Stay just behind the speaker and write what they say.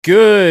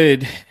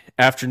Good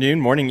afternoon,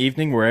 morning,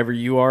 evening, wherever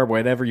you are,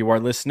 whatever you are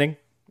listening.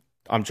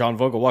 I'm John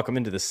Vogel. Welcome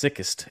into the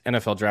sickest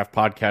NFL draft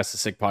podcast, the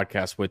Sick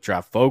Podcast with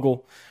Draft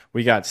Vogel.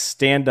 We got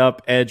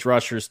stand-up edge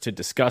rushers to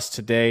discuss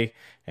today,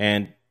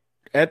 and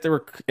at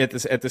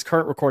this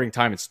current recording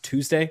time, it's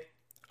Tuesday,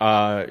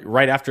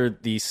 right after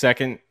the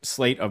second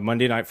slate of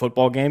Monday Night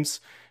Football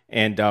games,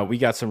 and we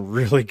got some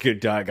really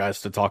good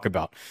guys to talk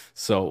about.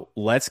 So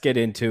let's get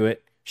into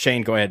it.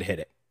 Shane, go ahead and hit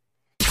it.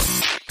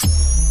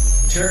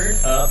 Turn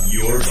up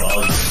your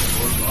volume.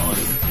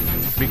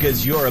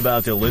 Because you're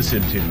about to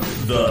listen to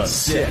The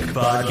Sick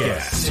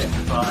Podcast.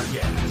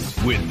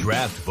 With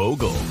Draft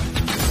Vogel.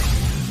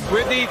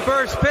 With the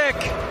first pick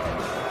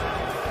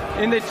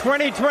in the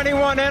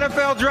 2021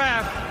 NFL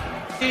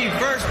Draft. The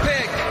first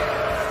pick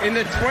in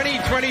the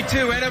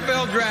 2022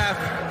 NFL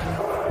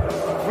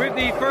Draft. With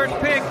the first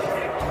pick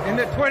in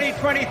the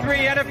 2023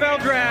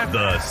 NFL Draft.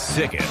 The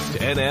sickest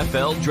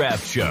NFL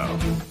Draft Show.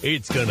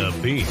 It's gonna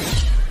be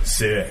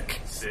sick.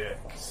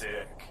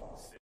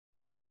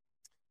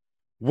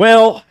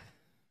 Well,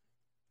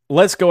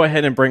 let's go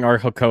ahead and bring our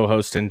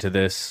co-host into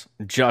this,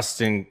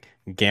 Justin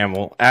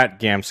Gamble at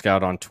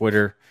GamScout on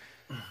Twitter.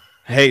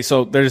 Hey,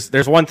 so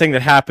there's one thing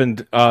that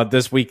happened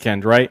this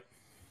weekend, right?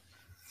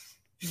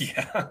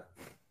 Yeah.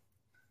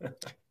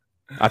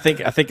 I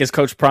think as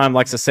Coach Prime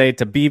likes to say,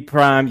 to be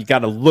prime, you got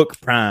to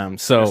look prime.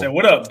 So,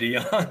 what up,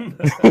 Dion?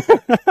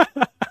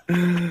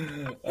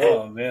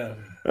 Oh man.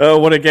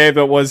 What a game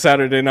that was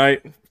Saturday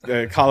night.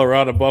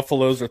 Colorado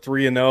Buffaloes are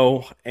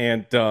 3-0,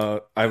 and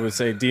I would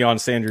say Deion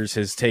Sanders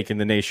has taken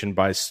the nation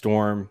by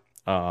storm.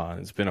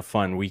 It's been a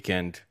fun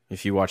weekend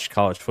if you watch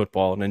college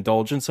football and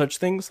indulge in such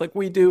things like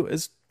we do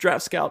as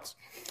draft scouts.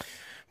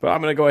 But I'm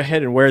going to go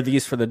ahead and wear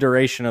these for the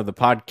duration of the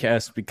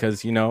podcast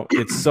because, you know,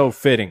 it's so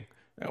fitting.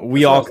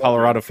 We all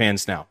Colorado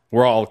fans now.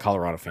 We're all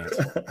Colorado fans.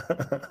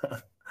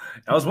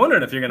 I was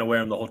wondering if you're going to wear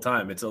them the whole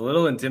time. It's a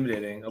little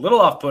intimidating, a little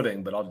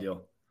off-putting, but I'll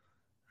deal.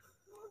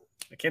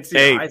 I can't see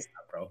your eyes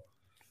now, bro.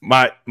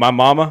 My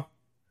mama,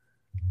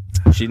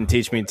 she didn't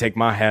teach me to take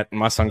my hat and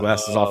my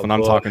sunglasses off when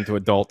I'm talking to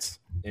adults.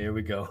 Here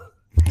we go.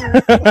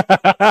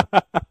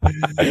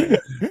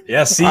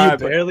 Yeah, see, you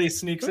barely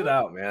sneaks it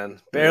out, man.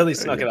 Barely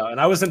snuck it out.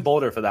 And I was in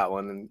Boulder for that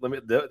one, and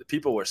the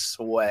people were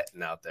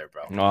sweating out there,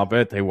 bro. No, I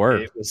bet they were.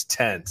 It was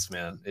tense,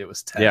 man. It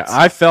was tense. Yeah,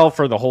 I fell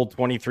for the whole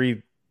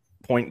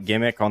 23-point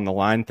gimmick on the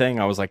line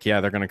thing. I was like,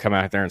 yeah, they're going to come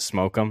out there and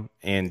smoke them.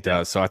 And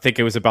so I think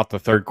it was about the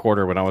third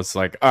quarter when I was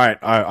like, all right,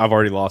 I've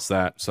already lost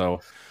that,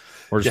 so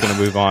we're just going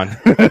to move on.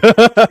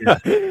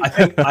 I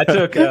think I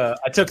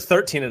took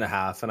 13 and a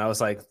half, and I was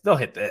like, they'll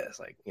hit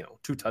this, like,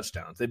 2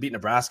 touchdowns. They beat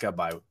Nebraska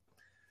by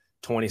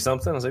 20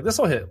 something. I was like, this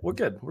will hit. We're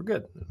good.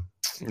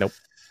 Nope.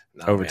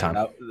 No, Overtime.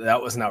 Man,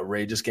 that was an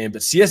outrageous game.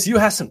 But CSU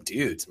has some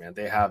dudes, man.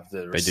 They have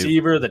the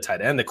receiver, the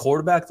tight end, the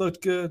quarterback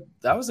looked good.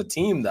 That was a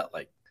team that,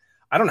 like,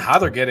 I don't know how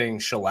they're getting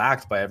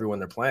shellacked by everyone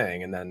they're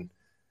playing, and then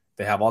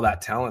they have all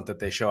that talent that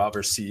they show out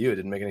versus CU. It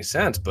didn't make any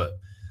sense, but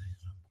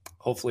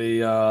hopefully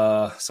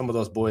some of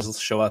those boys will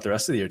show out the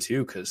rest of the year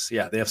too, because,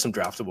 yeah, they have some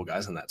draftable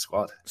guys in that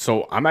squad.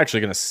 So I'm actually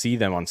going to see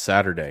them on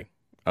Saturday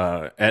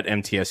at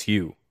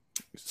MTSU.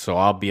 So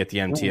I'll be at the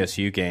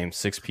MTSU game,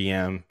 6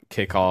 p.m.,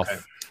 kickoff,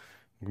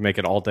 make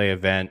it all-day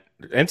event.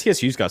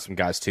 MTSU's got some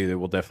guys too that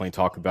we'll definitely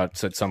talk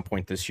about at some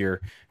point this year.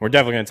 We're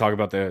definitely going to talk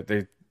about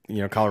the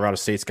Colorado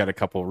State's got a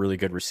couple of really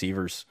good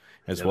receivers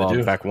as well.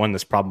 In fact, one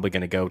that's probably going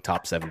to go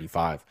top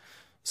 75.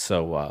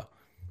 So,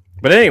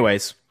 but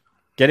anyways,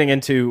 getting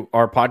into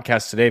our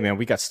podcast today, man,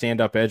 we got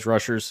stand-up edge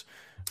rushers.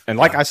 And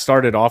like I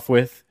started off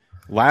with,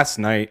 last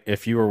night,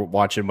 if you were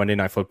watching Monday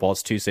Night Football,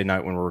 it's Tuesday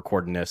night when we're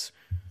recording this,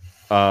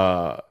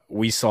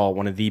 we saw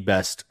one of the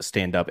best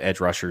stand-up edge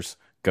rushers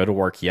go to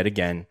work yet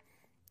again.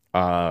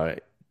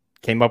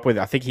 Came up with,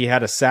 I think he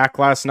had a sack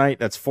last night.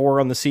 That's 4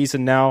 on the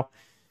season now.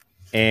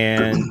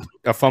 And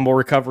a fumble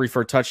recovery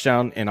for a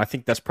touchdown. And I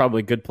think that's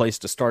probably a good place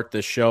to start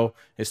this show,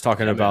 is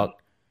talking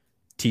about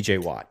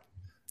TJ Watt.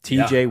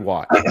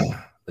 Watt.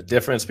 The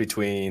difference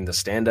between the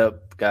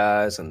stand-up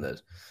guys and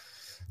the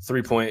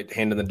three-point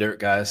hand-in-the-dirt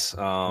guys.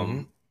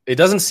 It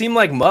doesn't seem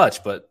like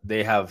much, but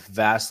they have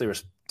vastly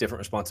different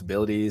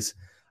responsibilities.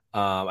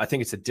 I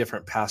think it's a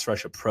different pass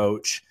rush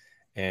approach.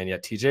 And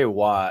yet TJ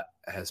Watt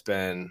has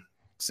been,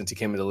 since he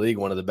came into the league,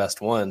 one of the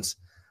best ones.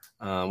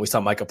 We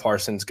saw Micah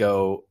Parsons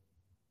go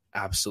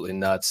absolutely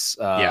nuts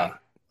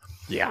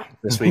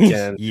this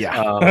weekend.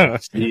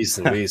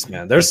 Jeez Louise,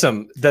 man. The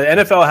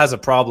NFL has a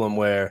problem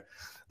where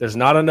there's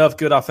not enough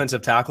good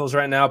offensive tackles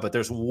right now, but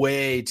there's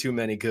way too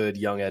many good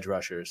young edge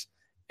rushers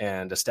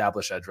and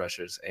established edge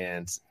rushers.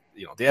 And,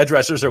 the edge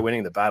rushers are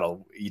winning the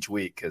battle each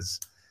week because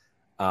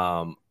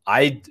I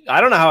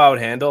don't know how I would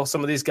handle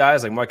some of these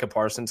guys. Like Micah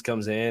Parsons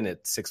comes in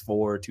at 6'4",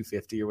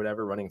 250 or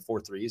whatever, running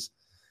 4 threes.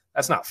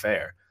 That's not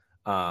fair.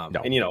 No.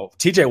 And,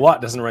 TJ Watt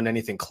doesn't run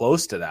anything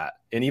close to that.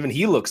 And even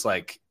he looks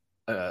like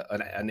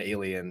an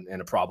alien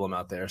and a problem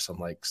out there. So I'm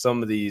like,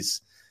 some of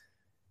these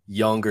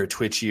younger,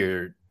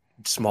 twitchier,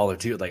 smaller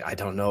dude, like, I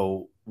don't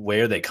know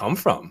where they come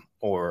from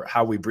or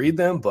how we breed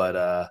them.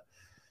 But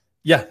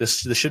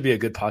this should be a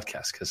good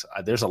podcast because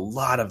there's a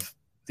lot of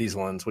these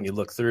ones when you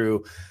look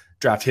through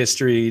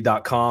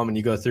drafthistory.com and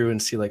you go through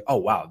and see like, oh,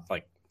 wow.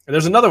 Like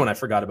there's another one I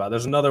forgot about.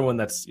 There's another one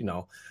that's,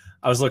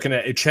 I was looking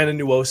at Uchenna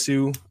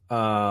Nwosu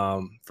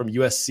from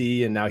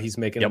USC, and now he's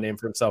making a name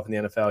for himself in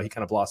the NFL. He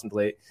kind of blossomed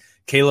late.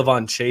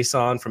 Kayvon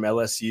Chason from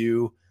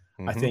LSU.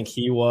 Mm-hmm. I think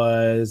he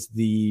was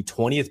the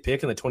 20th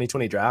pick in the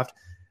 2020 draft.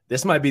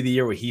 This might be the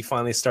year where he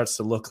finally starts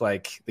to look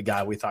like the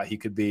guy we thought he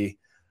could be.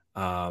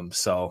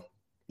 So,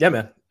 yeah,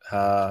 man.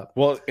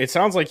 Well, it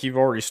sounds like you've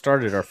already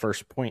started our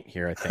first point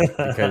here, I think,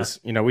 because,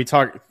 we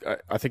talk.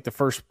 I think the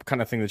first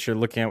kind of thing that you're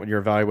looking at when you're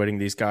evaluating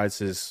these guys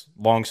is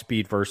long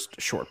speed versus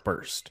short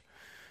burst.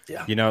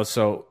 Yeah.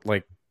 So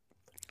like,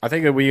 I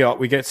think that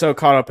we get so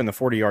caught up in the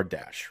 40-yard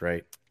dash,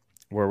 right?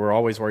 Where we're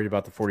always worried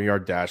about the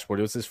 40-yard dash. What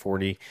was this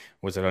 40?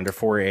 Was it under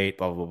 4.8?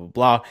 Blah, blah, blah,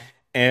 blah.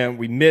 And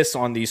we miss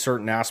on these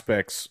certain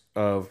aspects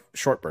of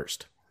short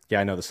burst. Yeah,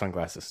 I know the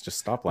sunglasses. Just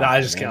stop laughing. No,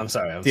 I just can't. I'm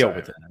sorry. Deal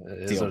with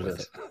it. Deal with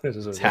it.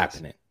 It's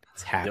happening.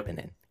 It's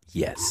happening.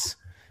 Yep. Yes.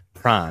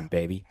 Prime,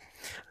 baby.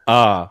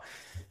 Come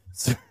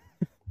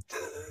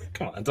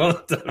on.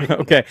 Don't.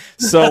 Okay.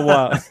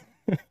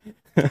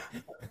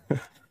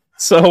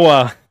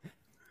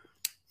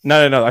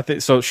 No. I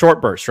think so.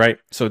 Short burst, right?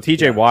 So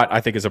TJ Watt,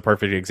 I think, is a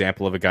perfect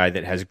example of a guy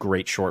that has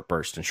great short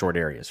burst in short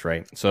areas,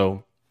 right?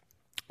 So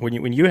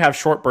when you have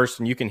short bursts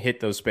and you can hit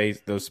those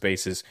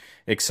spaces,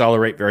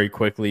 accelerate very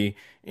quickly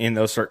in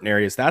those certain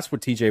areas, that's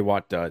what TJ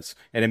Watt does,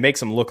 and it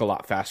makes him look a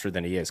lot faster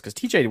than he is. Because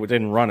TJ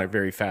didn't run a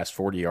very fast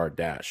 40-yard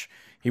dash.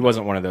 He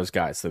wasn't one of those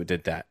guys that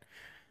did that.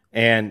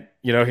 And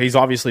he's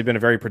obviously been a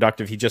very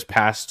productive. He just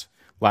passed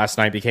last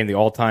night, became the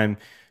all-time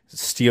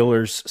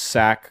Steelers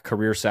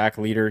career sack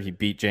leader. He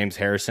beat James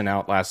Harrison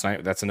out last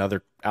night. That's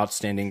another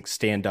outstanding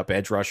stand-up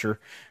edge rusher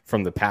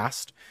from the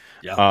past.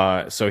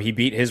 Yeah. So he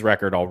beat his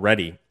record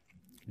already.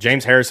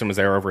 James Harrison was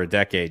there over a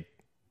decade.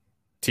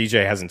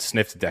 TJ hasn't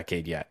sniffed a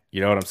decade yet.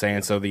 You know what I'm saying?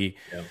 Yeah. So the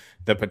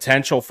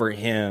potential for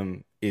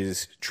him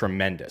is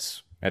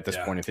tremendous at this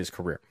point of his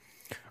career.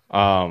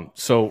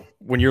 So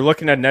when you're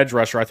looking at an edge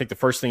rusher, I think the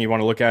first thing you want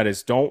to look at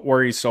is don't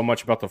worry so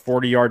much about the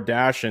 40-yard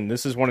dash. And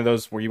this is one of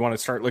those where you want to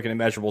start looking at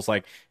measurables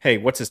like, hey,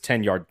 what's his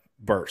 10-yard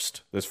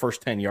burst? Those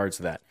first 10 yards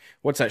of that.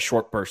 What's that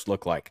short burst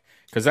look like?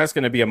 Because that's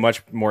going to be a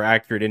much more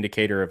accurate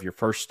indicator of your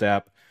first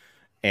step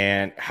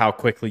and how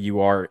quickly you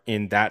are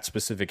in that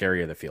specific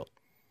area of the field.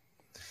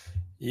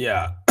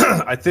 Yeah,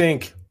 I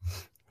think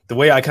the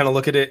way I kind of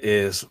look at it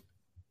is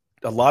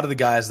a lot of the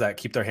guys that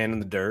keep their hand in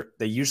the dirt,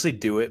 they usually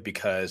do it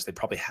because they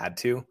probably had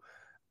to.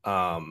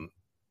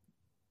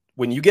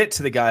 When you get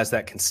to the guys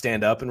that can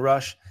stand up and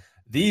rush,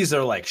 these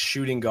are like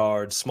shooting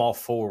guards, small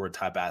forward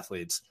type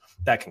athletes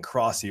that can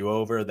cross you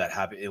over, that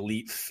have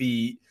elite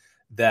feet,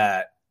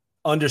 that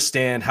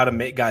understand how to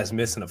make guys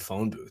miss in a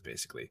phone booth,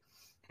 basically.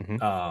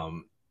 Mm-hmm.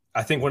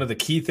 I think one of the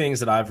key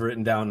things that I've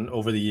written down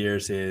over the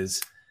years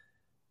is,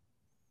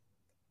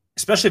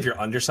 especially if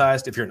you're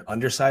undersized, if you're an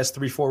undersized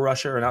 3-4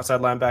 rusher, an outside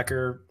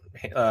linebacker,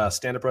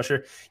 stand-up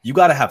rusher, you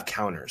got to have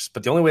counters.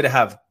 But the only way to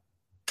have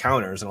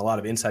counters, and a lot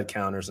of inside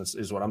counters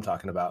is what I'm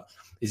talking about,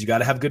 is you got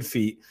to have good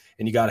feet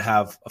and you got to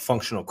have a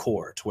functional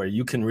core to where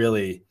you can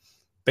really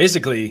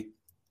basically,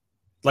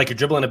 like you're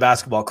dribbling a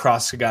basketball,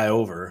 cross a guy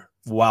over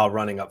while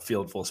running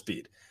upfield full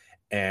speed.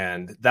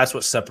 And that's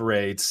what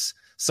separates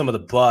some of the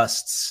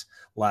busts.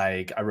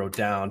 Like I wrote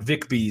down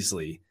Vic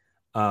Beasley,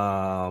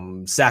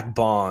 Zach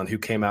Bond, who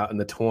came out in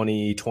the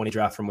 2020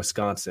 draft from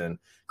Wisconsin,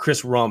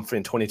 Chris Rumpf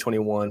in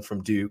 2021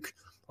 from Duke.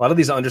 A lot of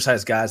these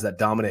undersized guys that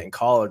dominate in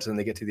college, and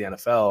they get to the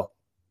NFL,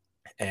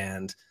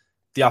 and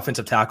the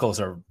offensive tackles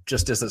are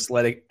just as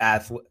athletic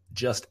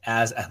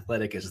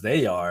as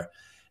they are.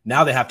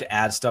 Now they have to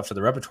add stuff to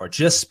the repertoire.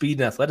 Just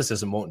speed and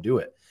athleticism won't do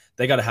it.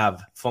 They got to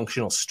have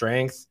functional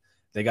strength.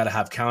 They got to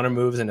have counter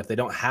moves. And if they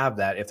don't have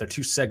that, if they're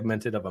too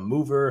segmented of a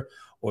mover,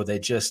 or they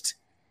just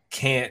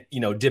can't,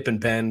 dip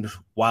and bend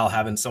while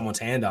having someone's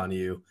hand on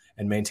you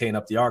and maintain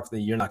up the arc,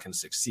 then you're not going to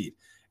succeed.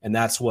 And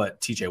that's what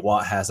TJ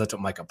Watt has. That's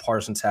what Micah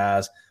Parsons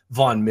has.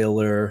 Von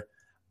Miller,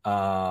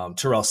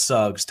 Terrell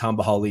Suggs,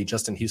 Tamba Hali,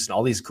 Justin Houston,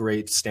 all these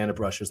great stand-up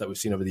rushers that we've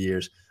seen over the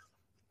years.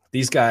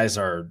 These guys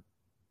are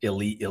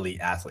elite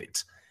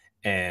athletes.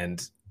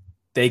 And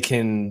they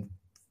can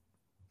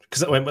 –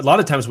 because a lot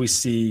of times we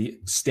see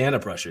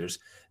stand-up rushers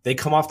 – they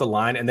come off the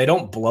line and they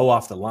don't blow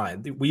off the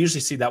line. We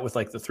usually see that with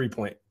like the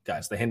 3-point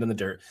guys, the hand in the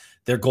dirt.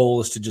 Their goal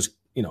is to just,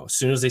 as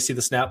soon as they see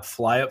the snap,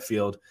 fly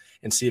upfield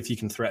and see if you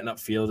can threaten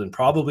upfield. And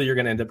probably you're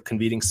going to end up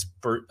converting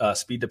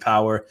speed to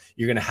power.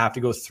 You're going to have to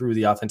go through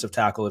the offensive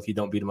tackle if you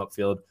don't beat them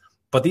upfield.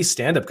 But these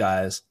stand-up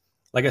guys,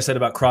 like I said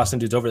about crossing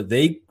dudes over,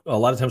 a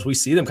lot of times we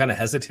see them kind of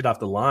hesitate off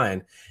the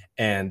line,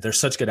 and they're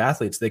such good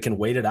athletes. They can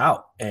wait it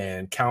out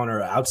and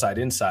counter outside,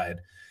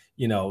 inside.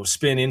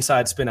 Spin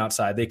inside, spin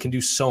outside. They can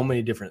do so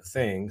many different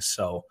things.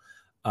 So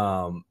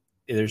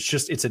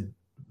it's a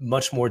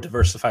much more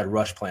diversified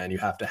rush plan you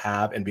have to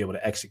have and be able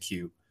to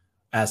execute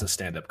as a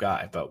stand-up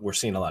guy. But we're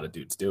seeing a lot of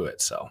dudes do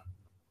it. So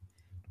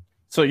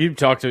you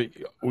talked to,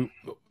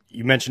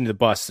 you mentioned the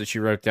busts that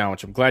you wrote down,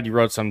 which I'm glad you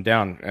wrote some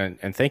down,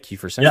 and thank you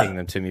for sending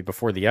them to me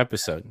before the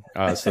episode,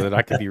 so that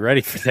I could be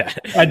ready for that.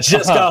 I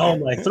just got home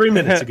like 3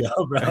 minutes ago,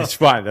 bro. That's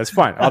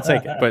fine. I'll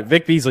take it. But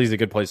Vic Beasley is a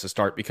good place to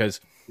start because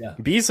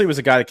Beasley was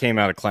a guy that came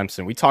out of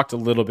Clemson. We talked a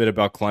little bit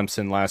about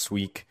Clemson last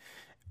week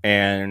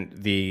and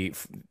the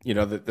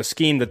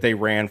scheme that they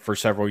ran for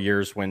several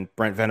years when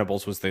Brent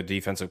Venables was the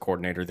defensive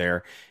coordinator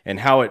there, and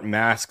how it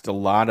masked a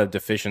lot of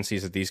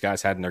deficiencies that these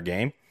guys had in their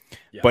game.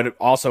 Yeah. But it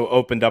also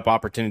opened up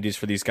opportunities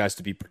for these guys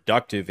to be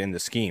productive in the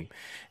scheme.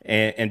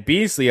 And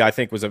Beasley, I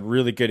think, was a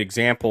really good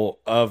example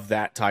of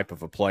that type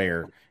of a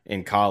player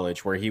in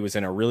college, where he was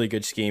in a really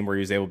good scheme where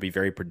he was able to be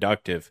very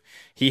productive.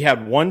 He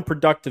had one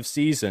productive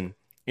season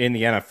in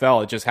the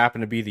NFL. It just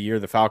happened to be the year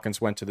the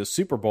Falcons went to the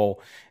Super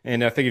Bowl.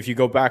 And I think if you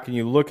go back and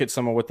you look at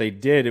some of what they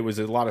did, it was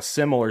a lot of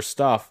similar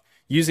stuff,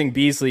 using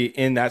Beasley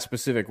in that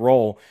specific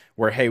role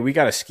where, hey, we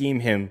got to scheme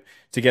him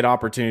to get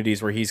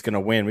opportunities where he's going to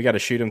win. We got to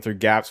shoot him through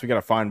gaps. We got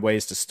to find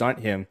ways to stunt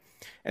him.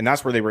 And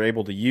that's where they were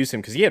able to use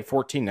him, because he had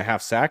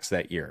 14.5 sacks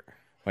that year.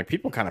 Like,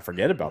 people kind of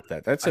forget about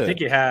that. I think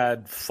he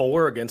had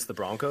 4 against the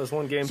Broncos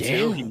one game,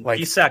 too.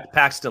 He sacked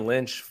Paxton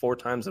Lynch 4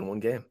 times in one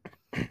game.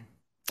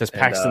 Just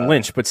Paxton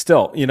Lynch, but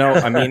still, you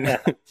got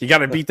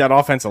to beat that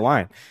offensive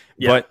line.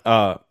 Yeah.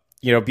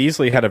 But,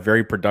 Beasley had a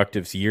very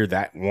productive year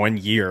that one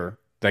year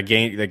that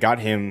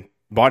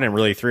bought him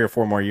really 3 or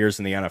 4 more years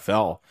in the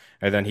NFL.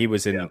 And then he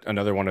was in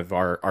another one of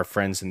our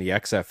friends in the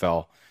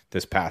XFL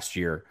this past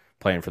year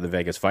playing for the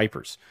Vegas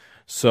Vipers.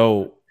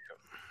 So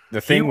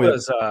the thing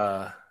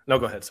no,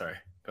 go ahead. Sorry.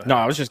 Go ahead. No,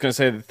 I was just going to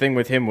say the thing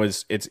with him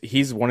was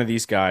he's one of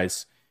these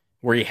guys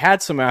where he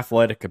had some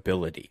athletic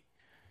ability,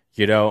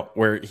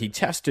 where he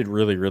tested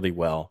really, really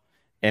well.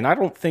 And I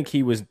don't think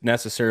he was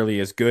necessarily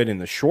as good in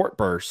the short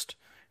burst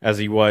as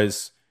he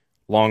was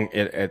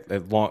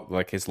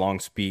his long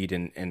speed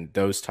and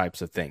those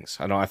types of things.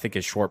 I think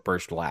his short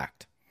burst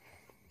lacked.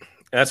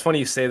 That's funny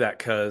you say that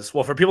because,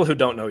 well, for people who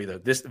don't know either,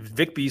 this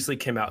Vic Beasley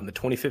came out in the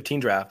 2015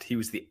 draft. He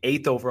was the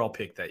 8th overall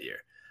pick that year.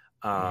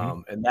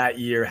 And that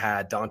year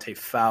had Dante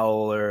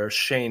Fowler,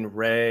 Shane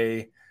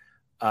Ray,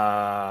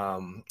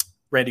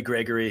 Randy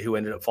Gregory, who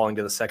ended up falling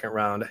to the second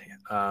round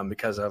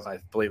because of, I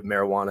believe,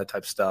 marijuana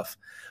type stuff.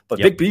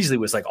 But Vic Beasley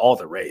was like all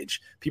the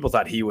rage. People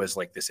thought he was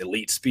like this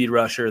elite speed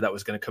rusher that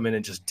was going to come in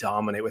and just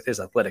dominate with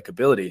his athletic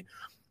ability.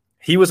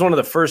 He was one of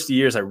the first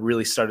years I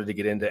really started to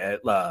get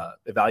into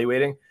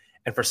evaluating.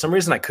 And for some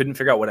reason, I couldn't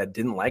figure out what I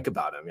didn't like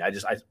about him. I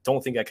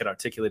don't think I could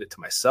articulate it to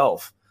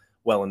myself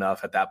well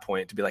enough at that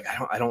point to be like,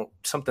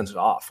 something's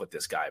off with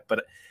this guy.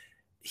 But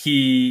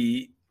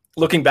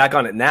looking back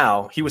on it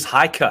now, he was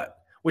high cut,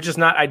 which is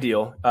not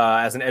ideal.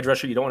 As an edge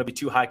rusher, you don't want to be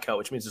too high cut,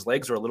 which means his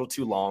legs are a little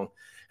too long.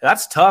 And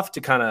that's tough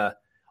to kind of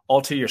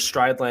alter your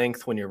stride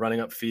length when you're running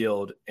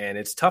upfield. And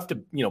it's tough to,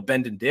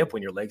 bend and dip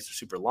when your legs are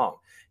super long.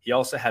 He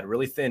also had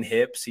really thin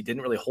hips. He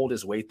didn't really hold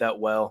his weight that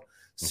well.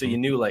 So you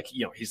knew,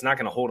 he's not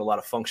going to hold a lot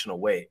of functional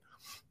weight.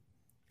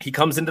 He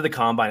comes into the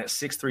combine at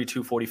 6'3",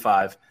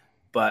 245.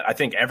 But I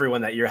think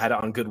everyone that year had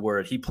it on good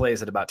word. He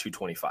plays at about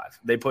 225.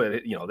 They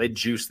they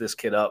juiced this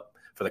kid up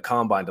for the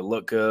combine to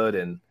look good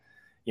and,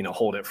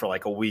 hold it for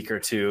like a week or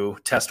two,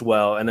 test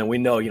well. And then we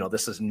know,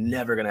 this is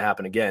never going to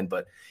happen again.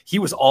 But he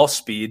was all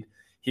speed.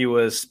 He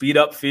was speed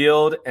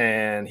upfield,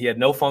 and he had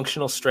no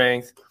functional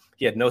strength.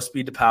 He had no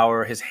speed to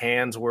power. His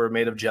hands were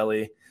made of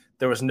jelly.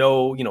 There was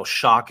no,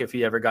 shock if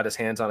he ever got his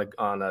hands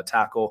on a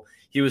tackle.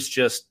 He was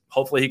just,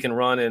 hopefully he can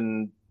run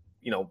and,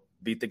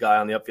 beat the guy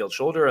on the upfield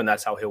shoulder, and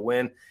that's how he'll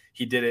win.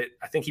 He did it.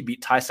 I think he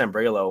beat Ty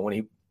Sambrailo when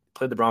he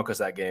played the Broncos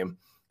that game.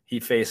 He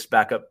faced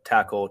backup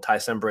tackle Ty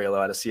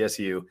Sambrailo out of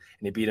CSU, and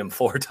he beat him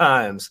 4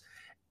 times.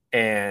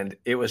 And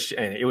it was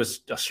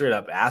a straight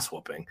up ass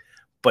whooping,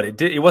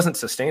 but it wasn't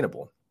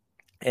sustainable.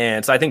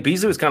 And so I think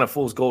Beasley was kind of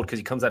fool's gold because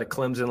he comes out of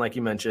Clemson, like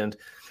you mentioned.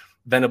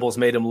 Venables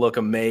made him look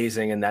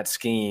amazing in that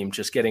scheme,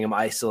 just getting him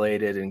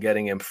isolated and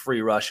getting him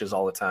free rushes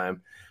all the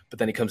time. But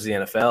then he comes to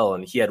the NFL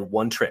and he had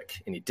one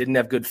trick, and he didn't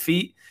have good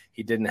feet.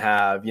 He didn't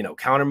have,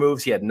 counter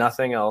moves. He had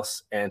nothing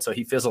else. And so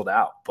he fizzled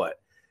out.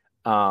 But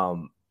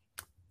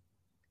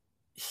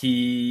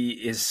he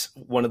is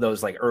one of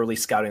those like early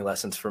scouting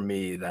lessons for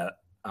me that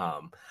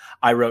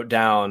I wrote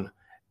down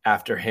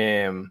after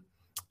him.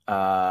 We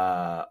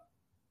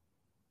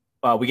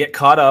get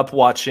caught up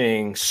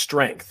watching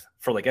strength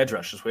for like edge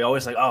rushers. We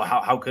always like, oh,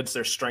 how good's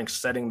their strength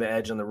setting the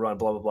edge on the run,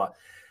 blah, blah, blah.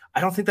 I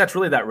don't think that's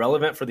really that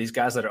relevant for these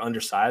guys that are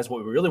undersized.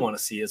 What we really want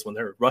to see is when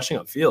they're rushing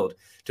upfield,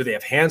 do they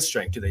have hand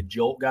strength? Do they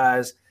jolt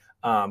guys?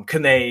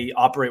 Can they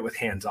operate with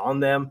hands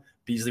on them?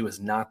 Beasley was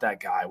not that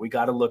guy. We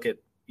got to look at,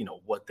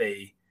 what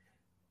they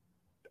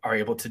are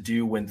able to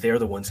do when they're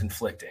the ones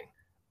inflicting,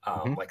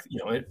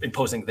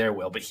 imposing their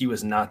will. But he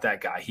was not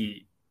that guy.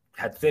 He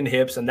had thin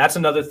hips, and that's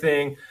another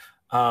thing.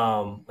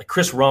 Like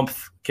Chris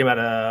Rumpf came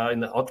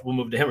out we'll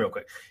move to him real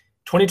quick.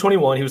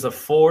 2021, he was a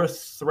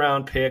 4th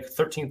round pick,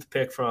 13th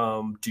pick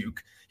from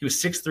Duke. He was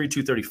 6'3",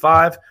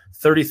 235,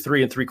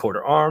 33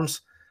 3/4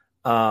 arms.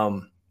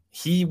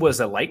 He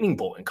was a lightning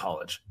bolt in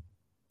college.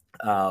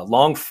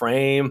 Long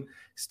frame,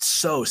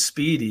 so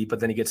speedy, but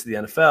then he gets to the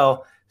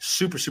NFL,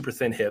 super, super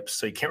thin hips.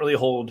 So he can't really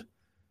hold,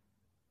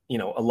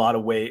 a lot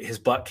of weight. His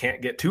butt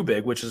can't get too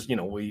big, which is,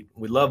 we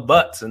love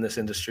butts in this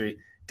industry.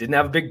 Didn't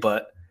have a big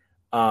butt.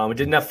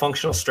 Didn't have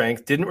functional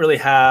strength.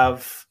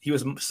 He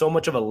was so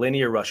much of a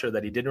linear rusher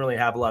that he didn't really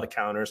have a lot of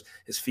counters.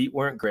 His feet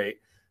weren't great.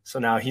 So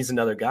now he's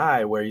another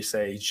guy where you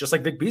say he's just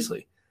like Vic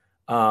Beasley.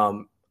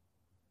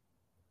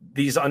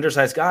 These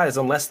undersized guys,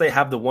 unless they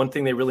have the one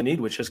thing they really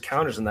need, which is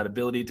counters and that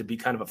ability to be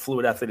kind of a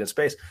fluid athlete in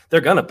space, they're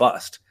going to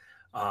bust.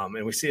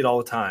 And we see it all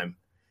the time.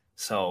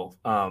 So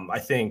I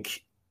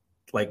think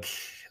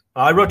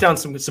I wrote down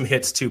some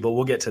hits too, but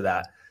we'll get to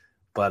that.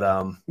 But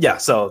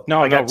so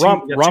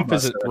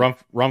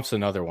Rump's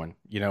another one,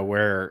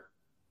 where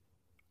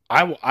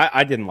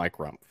I didn't like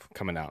Rump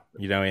coming out,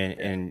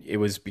 and it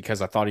was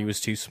because I thought he was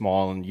too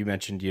small. And you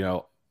mentioned,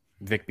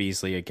 Vic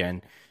Beasley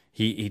again.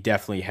 He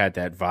definitely had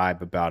that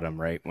vibe about him,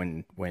 right?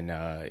 When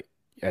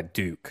at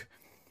Duke,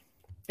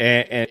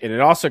 and it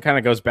also kind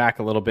of goes back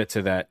a little bit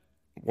to that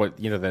what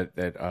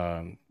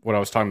I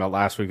was talking about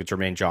last week with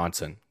Jermaine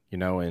Johnson,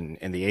 and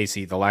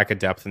the the lack of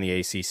depth in the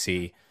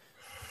ACC,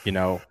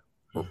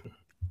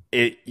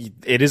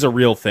 it is a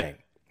real thing.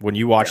 When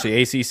you watch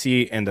the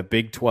ACC and the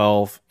Big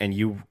 12 and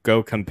you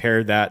go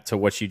compare that to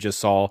what you just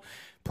saw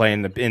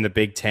playing in the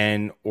Big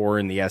 10 or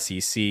in the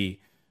SEC,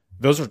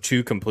 those are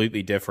two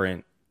completely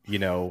different,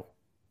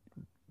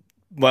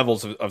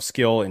 levels of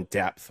skill and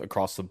depth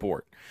across the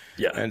board.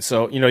 Yeah. And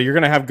so, you're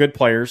going to have good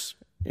players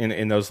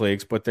in those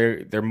leagues, but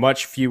they're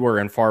much fewer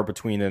and far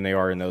between than they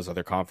are in those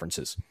other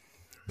conferences.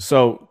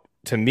 So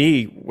to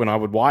me, when I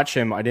would watch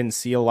him, I didn't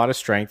see a lot of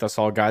strength. I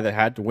saw a guy that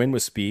had to win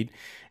with speed,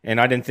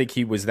 and I didn't think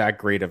he was that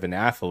great of an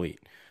athlete.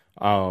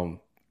 That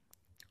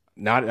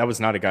was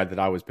not a guy that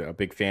I was a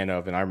big fan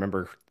of, and I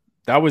remember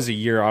that was a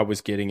year I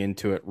was getting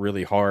into it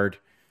really hard.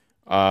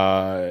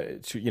 The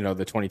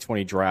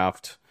 2020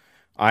 draft,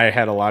 I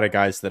had a lot of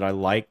guys that I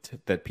liked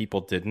that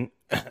people didn't.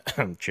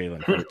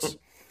 Jalen Hurts,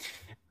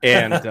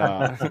 and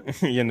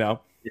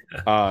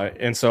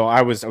and so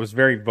I was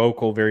very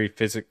vocal, very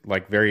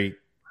very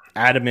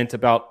adamant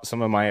about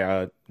some of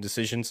my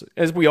decisions,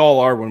 as we all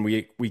are when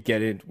we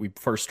get in. We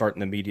first start in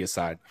the media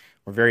side.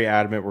 We're very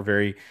adamant. We're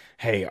very,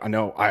 hey, I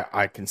know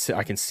I can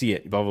see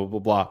it, blah blah blah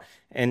blah.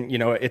 And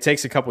it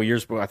takes a couple of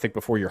years, I think,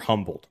 before you're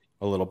humbled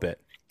a little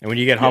bit. And when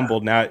you get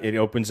humbled, now it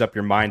opens up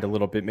your mind a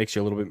little bit, makes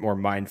you a little bit more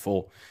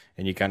mindful,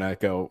 and you kind of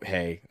go,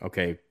 hey,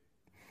 okay,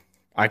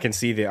 I can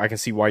see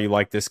why you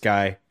like this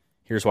guy.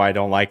 Here's why I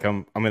don't like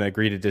him. I'm going to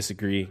agree to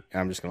disagree,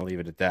 and I'm just going to leave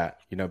it at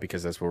that,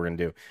 because that's what we're going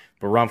to do.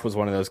 But Rumpf was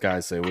one of those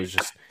guys that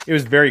it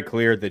was very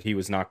clear that he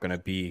was not going to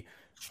be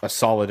a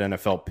solid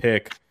NFL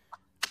pick,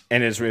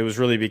 and it was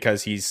really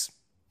because he's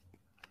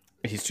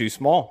too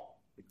small.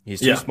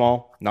 He's too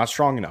small, not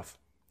strong enough,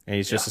 and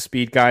he's just a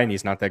speed guy, and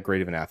he's not that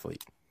great of an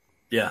athlete.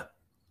 Yeah,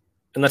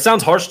 and that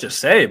sounds harsh to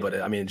say,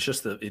 but I mean, it's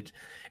just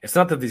it's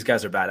not that these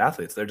guys are bad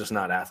athletes; they're just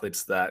not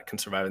athletes that can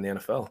survive in the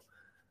NFL.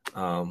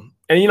 And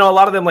a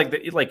lot of them,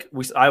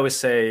 I always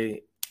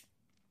say,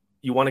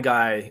 you want a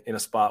guy in a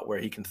spot where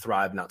he can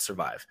thrive, not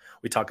survive.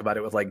 We talk about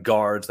it with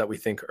guards that we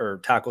think, or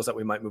tackles that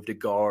we might move to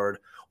guard,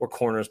 or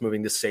corners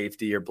moving to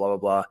safety, or blah blah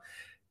blah.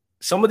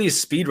 Some of these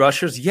speed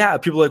rushers,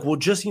 people are like, well,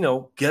 just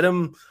get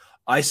them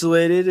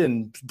isolated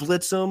and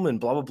blitz them and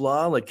blah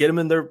blah blah, get them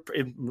in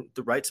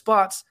the right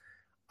spots.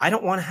 I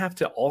don't want to have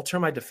to alter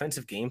my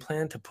defensive game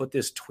plan to put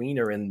this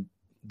tweener in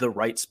the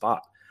right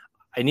spot.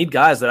 I need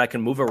guys that I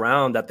can move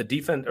around, that the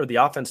defense or the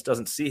offense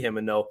doesn't see him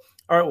and know,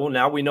 all right, well,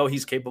 now we know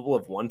he's capable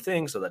of one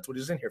thing, so that's what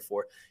he's in here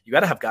for. You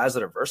got to have guys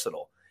that are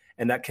versatile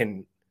and that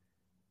can,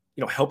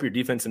 help your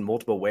defense in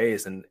multiple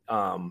ways. And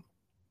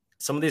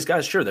some of these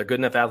guys, sure, they're good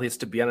enough athletes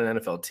to be on an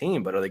NFL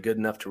team, but are they good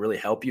enough to really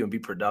help you and be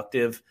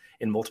productive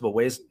in multiple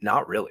ways?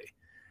 Not really.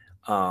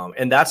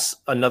 And that's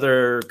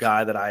another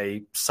guy that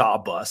I saw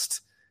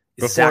bust.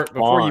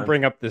 Before you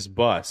bring up this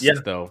bust,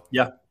 though,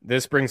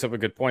 this brings up a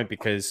good point,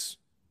 because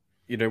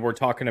we're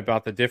talking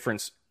about the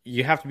difference.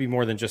 You have to be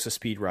more than just a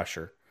speed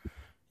rusher.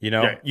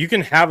 You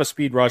can have a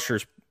speed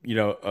rusher's,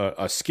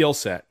 a skill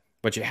set,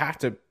 but you have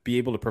to be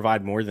able to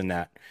provide more than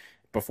that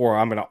before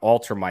I'm going to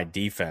alter my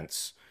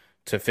defense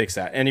to fix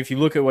that. And if you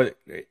look at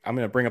I'm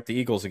going to bring up the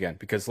Eagles again,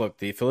 because look,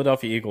 the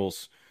Philadelphia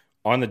Eagles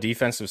on the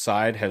defensive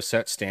side have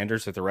set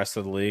standards that the rest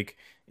of the league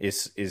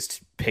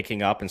is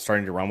picking up and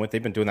starting to run with.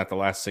 They've been doing that the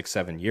last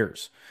 6-7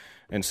 years.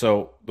 And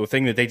so the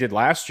thing that they did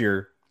last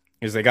year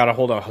is they got a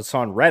hold of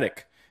Hassan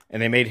Reddick,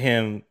 and they made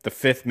him the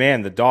fifth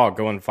man, the dog,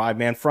 going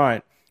 5-man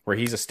front, where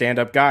he's a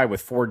stand-up guy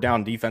with 4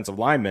 down defensive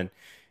linemen.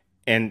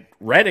 And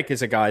Reddick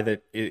is a guy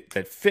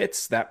that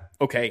fits that.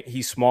 Okay,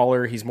 he's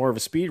smaller, he's more of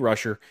a speed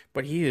rusher,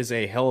 but he is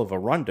a hell of a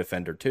run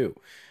defender too.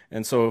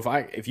 And so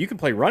if you can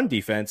play run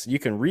defense, you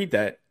can read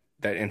that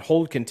and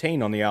hold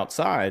contain on the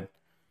outside.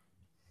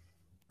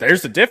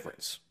 There's the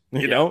difference,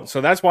 you know. So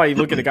that's why you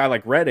look at a guy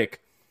like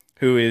Reddick,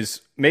 who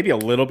is maybe a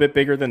little bit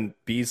bigger than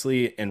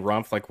Beasley and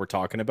Rumpf, like we're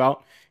talking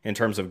about in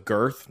terms of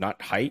girth,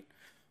 not height.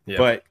 Yeah.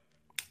 But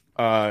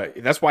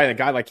that's why a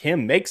guy like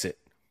him makes it.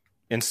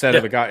 instead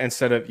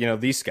of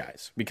these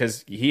guys,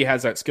 because he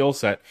has that skill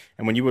set.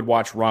 And when you would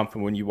watch Rumph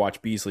and when you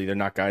watch Beasley, they're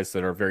not guys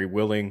that are very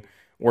willing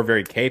or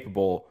very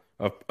capable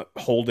of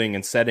holding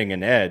and setting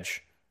an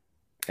edge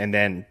and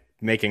then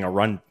making a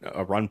run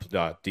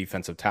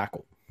defensive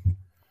tackle.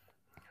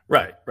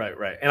 Right.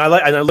 And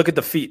I look at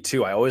the feet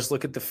too. I always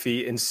look at the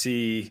feet and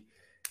see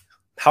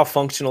how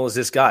functional is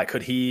this guy?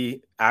 Could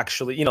he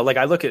actually, like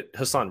I look at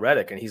Hassan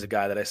Reddick and he's a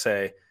guy that I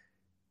say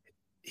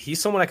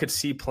he's someone I could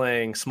see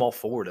playing small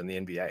forward in the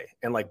NBA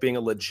and like being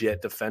a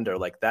legit defender.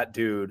 Like that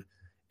dude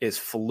is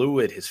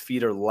fluid. His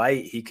feet are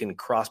light. He can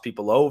cross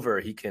people over.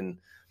 He can,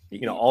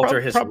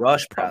 alter his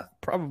rush path.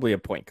 Probably a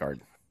point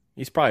guard.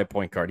 He's probably a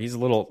point guard. He's a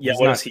little. Yeah,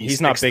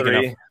 he's not big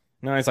enough.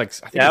 No, he's like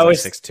I think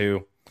he's like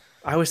 6'2".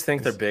 I always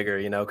think they're bigger,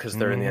 because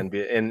they're in the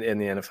NBA in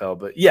the NFL.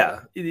 But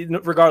yeah,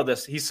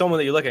 regardless, he's someone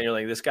that you look at and you're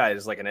like, this guy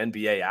is like an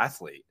NBA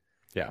athlete.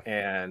 Yeah.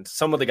 And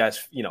some of the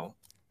guys,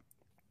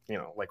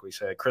 like we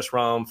said, Chris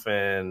Rumph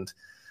and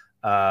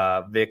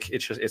Vic,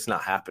 it's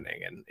not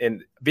happening.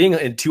 And being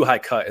in too high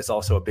cut is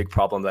also a big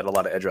problem that a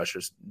lot of edge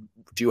rushers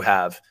do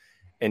have.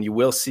 And you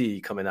will see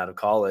coming out of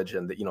college,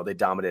 and they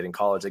dominate in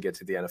college, they get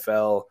to the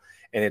NFL,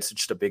 and it's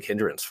just a big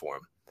hindrance for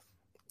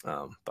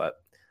them.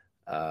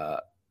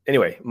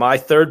 Anyway, my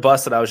third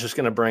bust that I was just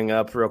going to bring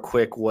up real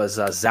quick was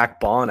Zach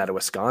Bond out of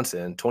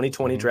Wisconsin,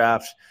 2020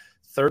 draft,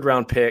 3rd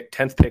round pick,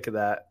 10th pick of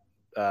that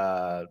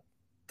 3rd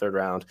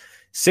round,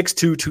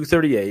 6'2",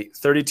 238,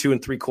 32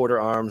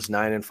 3/4 arms,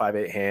 9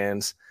 5/8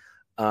 hands.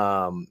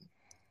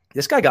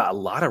 This guy got a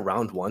lot of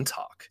round 1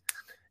 talk,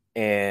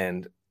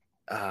 and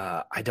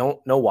I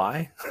don't know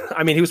why.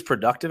 I mean, he was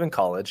productive in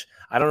college.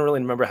 I don't really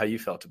remember how you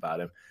felt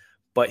about him,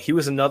 but he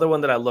was another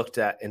one that I looked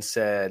at and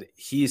said,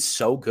 he's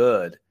so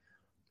good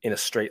in a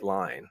straight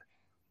line.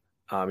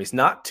 He's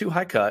not too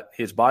high cut.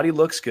 His body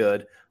looks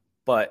good,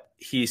 but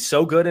he's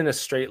so good in a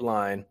straight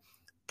line.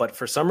 But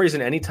for some reason,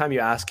 anytime you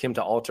ask him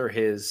to alter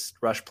his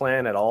rush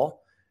plan at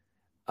all,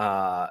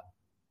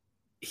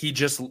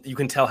 you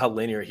can tell how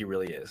linear he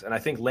really is. And I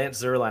think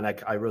Lance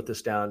Zierlein, I wrote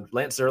this down,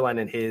 Lance Zierlein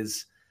in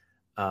his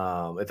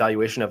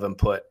evaluation of him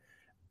put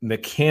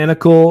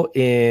mechanical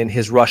in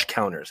his rush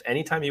counters.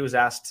 Anytime he was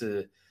asked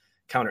to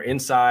counter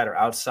inside or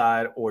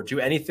outside or do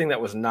anything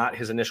that was not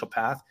his initial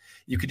path,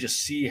 you could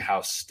just see how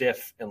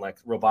stiff and like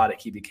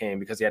robotic he became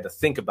because he had to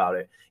think about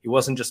it. He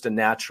wasn't just a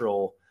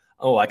natural,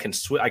 I can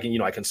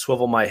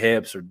swivel my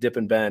hips or dip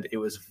and bend. It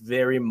was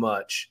very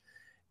much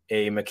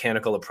a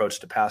mechanical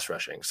approach to pass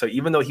rushing. So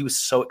even though he was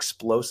so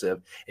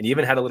explosive and he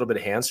even had a little bit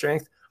of hand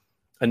strength,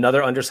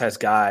 another undersized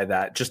guy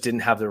that just didn't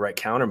have the right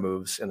counter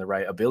moves and the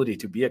right ability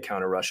to be a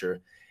counter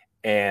rusher.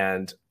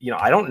 And,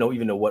 I don't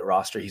even know what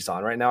roster he's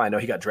on right now. I know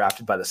he got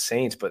drafted by the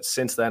Saints, but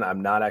since then,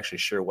 I'm not actually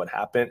sure what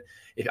happened.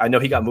 I know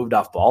he got moved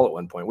off ball at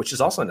one point, which is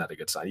also not a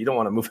good sign. You don't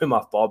want to move him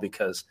off ball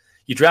because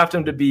you draft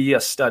him to be a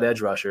stud edge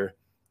rusher,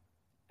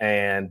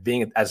 and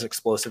being as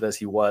explosive as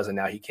he was, and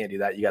now he can't do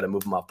that. You got to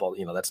move him off ball.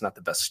 That's not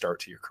the best start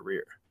to your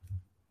career.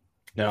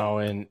 No,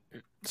 and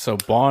so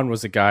Bond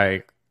was a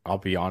guy, I'll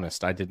be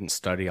honest, I didn't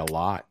study a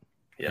lot.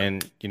 Yeah.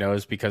 And,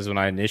 it's because when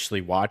I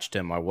initially watched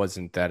him, I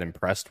wasn't that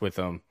impressed with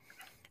him.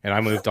 And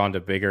I moved on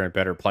to bigger and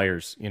better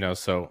players,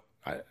 so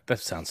that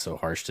sounds so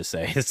harsh to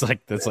say. It's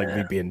like, that's like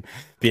me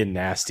being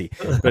nasty.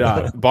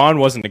 But Bond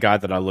wasn't the guy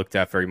that I looked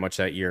at very much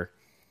that year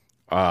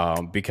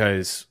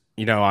because,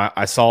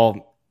 I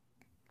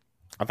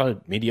thought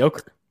it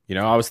mediocre.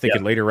 I was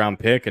thinking later round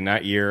pick. And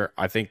that year,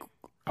 I think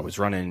I was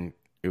running,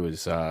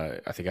 I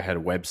think I had a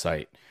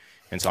website.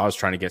 And so I was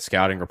trying to get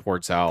scouting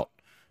reports out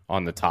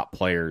on the top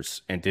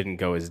players and didn't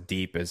go as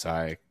deep as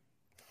I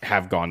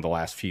have gone the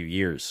last few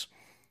years.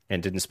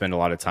 And didn't spend a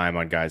lot of time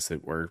on guys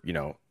that were,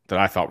 that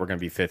I thought were going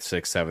to be 5th,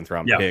 6th, 7th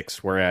round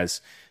picks.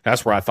 Whereas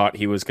that's where I thought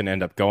he was going to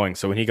end up going.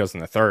 So when he goes in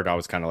the 3rd, I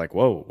was kind of like,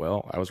 whoa,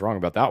 well, I was wrong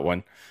about that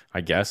one,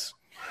 I guess.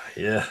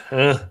 Yeah.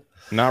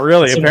 Not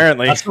really,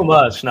 apparently. Not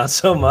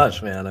so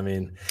much, man. I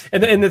mean,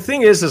 and the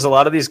thing is a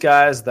lot of these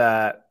guys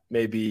that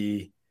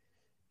maybe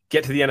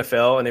get to the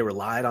NFL and they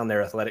relied on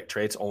their athletic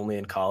traits only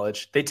in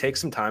college, they take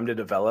some time to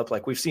develop.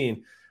 Like we've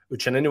seen,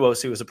 Uchenna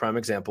Nwosu was a prime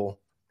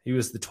example. He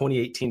was the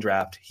 2018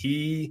 draft.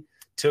 He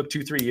took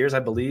 2-3 years, I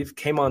believe,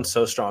 came on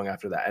so strong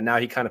after that. And now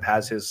he kind of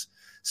has his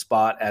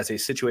spot as a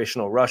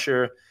situational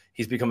rusher.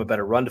 He's become a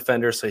better run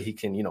defender, so he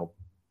can,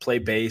 play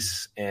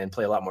base and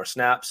play a lot more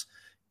snaps.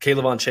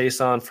 K'Lavon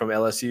Chaisson from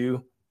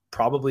LSU,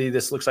 probably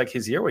this looks like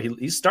his year where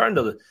he's starting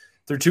to,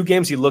 through 2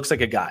 games, he looks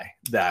like a guy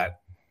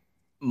that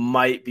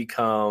might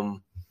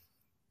become,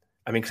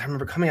 because I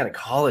remember coming out of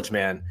college,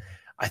 man,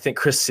 I think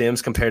Chris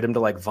Sims compared him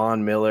to like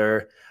Von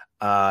Miller.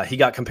 He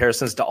got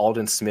comparisons to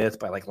Aldon Smith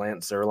by like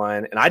Lance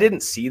Zierlein. And I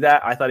didn't see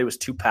that. I thought he was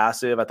too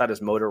passive. I thought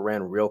his motor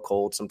ran real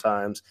cold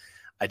sometimes.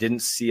 I didn't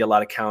see a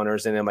lot of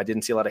counters in him. I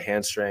didn't see a lot of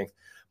hand strength.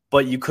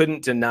 But you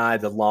couldn't deny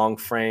the long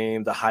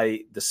frame, the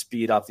height, the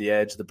speed off the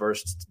edge, the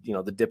burst,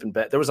 the dip and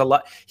bend. There was a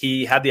lot.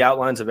 He had the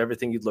outlines of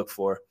everything you'd look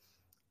for.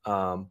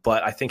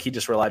 But I think he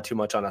just relied too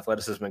much on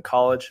athleticism in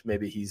college.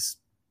 Maybe he's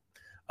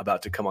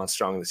about to come on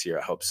strong this year.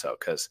 I hope so,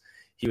 because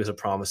he was a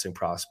promising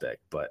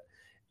prospect. But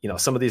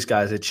some of these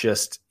guys, it's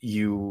just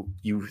you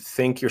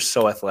think you're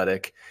so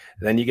athletic,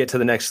 then you get to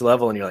the next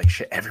level and you're like,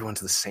 shit,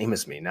 everyone's the same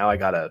as me. Now I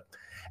gotta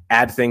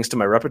add things to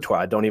my repertoire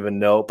I don't even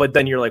know. But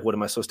then you're like, what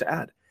am I supposed to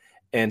add?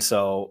 And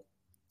so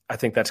I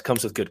think that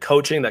comes with good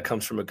coaching. That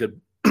comes from a good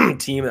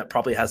team that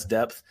probably has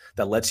depth,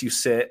 that lets you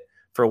sit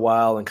for a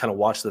while and kind of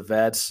watch the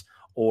vets,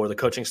 or the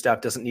coaching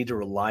staff doesn't need to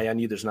rely on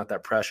you. There's not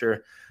that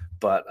pressure.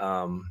 But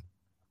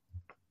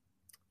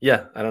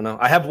yeah, I don't know.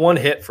 I have one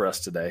hit for us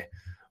today.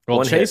 Well,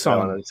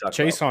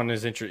 Chason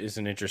is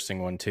an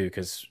interesting one too,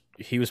 because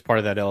he was part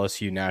of that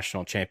LSU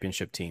national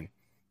championship team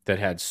that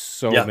had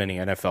so many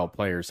NFL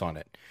players on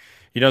it.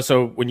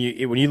 So when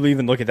you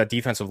even look at that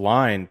defensive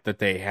line that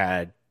they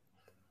had,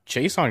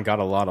 Chason got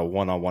a lot of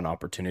one-on-one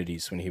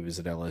opportunities when he was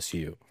at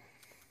LSU,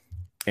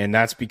 and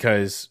that's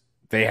because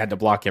they had to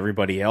block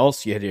everybody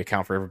else. You had to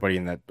account for everybody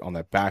on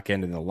that back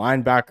end and the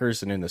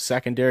linebackers and in the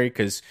secondary,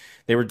 because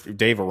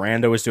Dave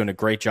Aranda was doing a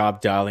great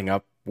job dialing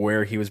up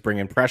where he was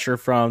bringing pressure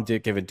from,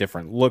 giving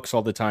different looks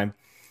all the time.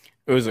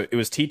 It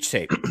was teach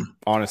tape,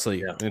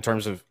 honestly, in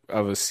terms of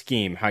a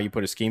scheme, how you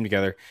put a scheme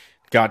together.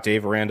 Got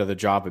Dave Aranda the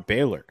job at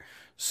Baylor.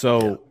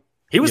 So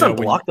he was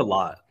unblocked a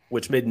lot,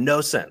 which made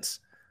no sense.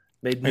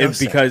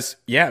 Because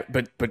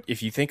but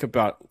if you think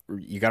about,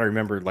 you got to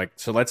remember,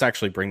 so let's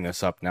actually bring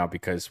this up now,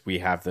 because we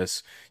have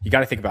this. You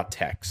got to think about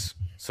techs.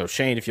 So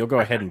Shane, if you'll go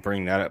ahead and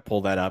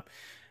pull that up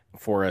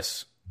for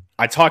us.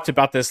 I talked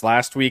about this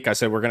last week. I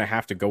said we're going to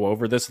have to go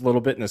over this a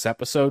little bit in this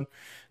episode.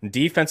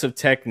 Defensive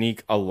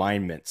technique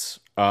alignments.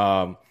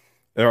 They're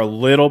a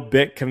little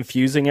bit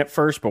confusing at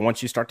first, but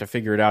once you start to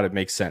figure it out, it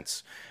makes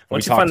sense.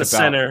 Once you find the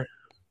center,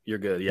 you're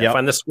good. Yeah,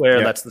 find the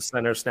square. That's the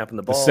center, snapping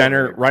the ball. The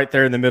center right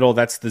there in the middle,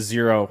 that's the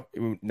 0.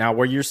 Now,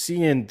 where you're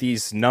seeing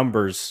these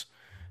numbers,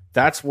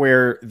 that's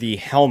where the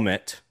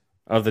helmet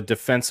of the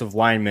defensive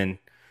lineman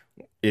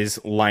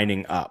is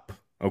lining up.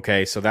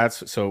 Okay,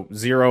 so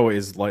 0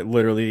 is like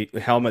literally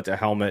helmet to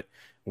helmet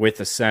with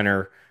the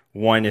center.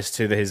 1 is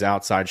to his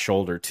outside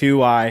shoulder.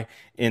 2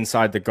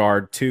 inside the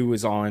guard. 2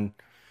 is on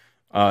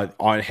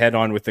head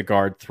on with the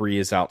guard. 3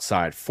 is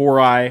outside.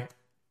 4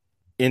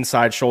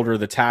 inside shoulder of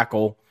the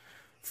tackle.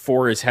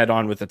 4 is head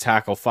on with the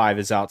tackle. 5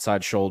 is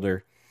outside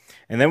shoulder.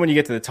 And then when you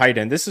get to the tight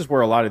end, this is where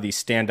a lot of these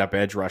stand-up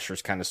edge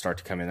rushers kind of start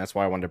to come in. That's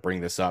why I wanted to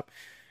bring this up.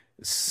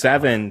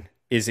 7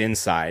 is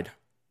inside.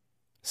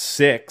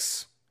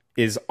 6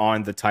 is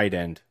on the tight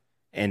end.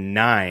 And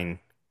 9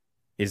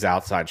 is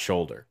outside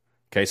shoulder.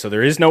 Okay, so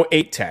there is no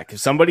 8 tech. If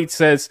somebody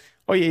says,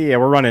 oh, yeah,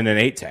 we're running an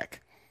 8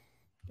 tech,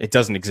 it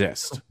doesn't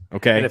exist.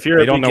 Okay, and if you're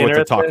they don't know what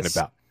they're talking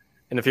about.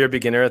 And if you're a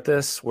beginner at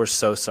this, we're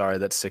so sorry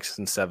that 6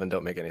 and 7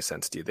 don't make any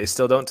sense to you. They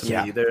still don't to me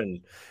either. And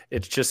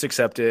it's just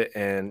accept it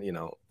and,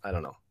 I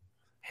don't know,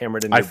 hammer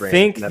it in your brain.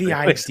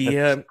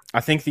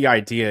 I think the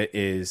idea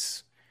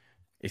is,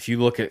 if you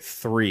look at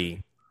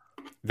 3,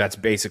 that's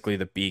basically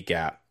the B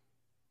gap.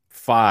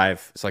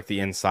 5 is like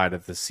the inside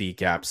of the C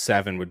gap.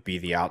 7 would be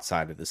the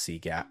outside of the C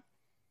gap.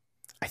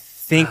 I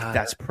think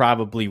that's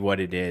probably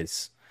what it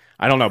is.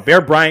 I don't know.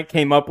 Bear Bryant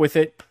came up with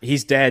it.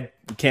 He's dead.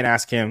 You can't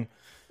ask him.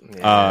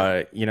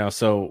 Yeah.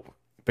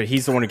 But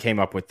he's the one who came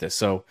up with this.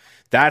 So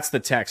that's the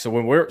tech. So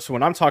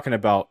when I'm talking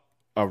about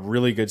a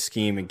really good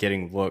scheme and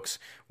getting looks,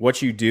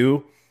 what you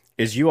do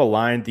is you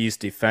align these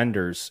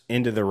defenders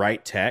into the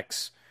right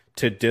techs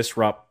to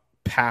disrupt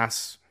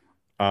pass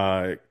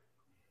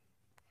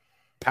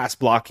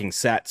blocking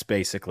sets,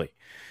 basically.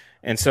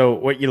 And so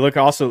what you look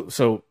also,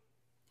 so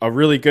a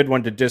really good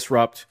one to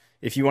disrupt,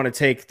 if you want to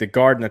take the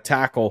guard and the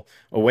tackle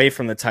away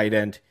from the tight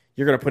end,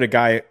 you're going to put a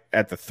guy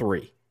at the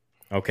 3.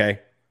 Okay?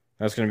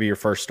 That's going to be your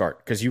first start,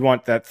 because you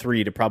want that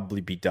 3 to probably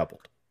be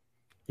doubled.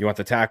 You want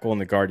the tackle and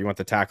the guard. You want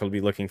the tackle to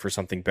be looking for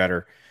something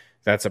better.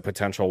 That's a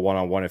potential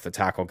one-on-one if the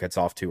tackle gets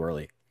off too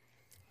early.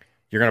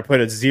 You're going to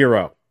put a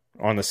 0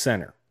 on the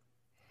center.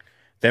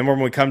 Then when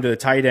we come to the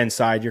tight end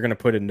side, you're going to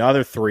put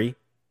another 3.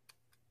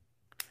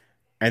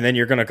 And then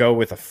you're going to go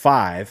with a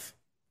 5.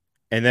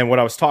 And then what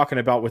I was talking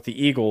about with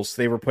the Eagles,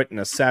 they were putting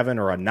a 7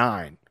 or a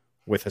 9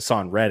 with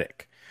Hassan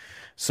Reddick.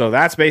 So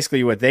that's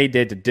basically what they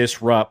did to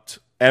disrupt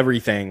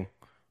everything,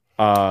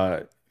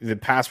 the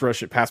pass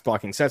rush, pass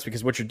blocking sets,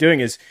 because what you're doing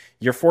is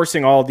you're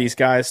forcing all of these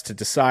guys to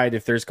decide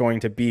if there's going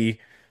to be,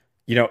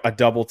 a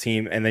double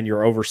team, and then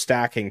you're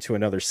overstacking to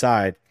another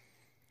side.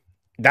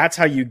 That's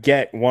how you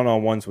get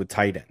one-on-ones with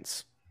tight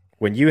ends.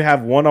 When you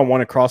have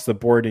one-on-one across the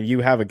board and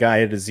you have a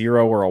guy at a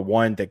 0 or a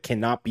 1 that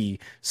cannot be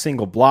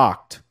single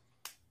blocked,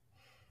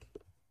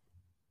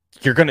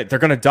 they're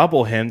gonna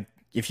double him.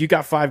 If you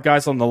got 5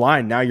 guys on the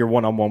line, now you're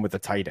one-on-one with the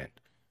tight end.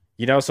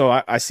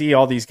 So I see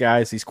all these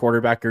guys, these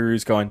quarterback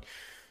gurus going,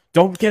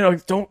 don't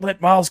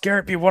let Myles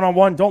Garrett be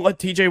one-on-one. Don't let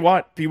TJ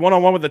Watt be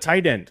one-on-one with the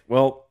tight end.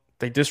 Well,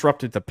 they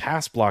disrupted the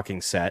pass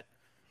blocking set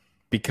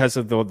because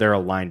of their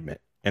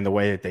alignment and the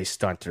way that they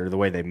stunted or the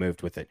way they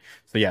moved with it.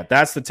 So yeah,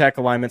 that's the tech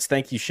alignments.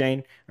 Thank you,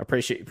 Shane. I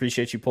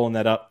appreciate you pulling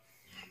that up.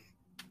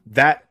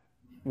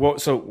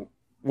 So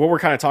what we're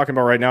kind of talking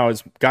about right now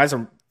is guys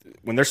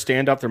when they're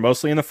stand up, they're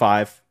mostly in the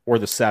 5 or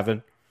the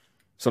 7.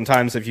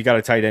 Sometimes if you got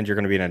a tight end, you're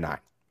going to be in a 9.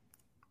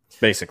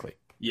 Basically.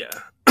 Yeah.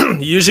 you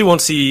usually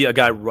won't see a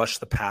guy rush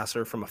the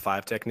passer from a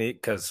 5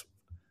 technique, because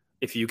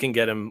if you can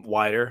get him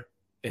wider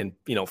and,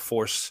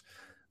 force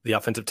the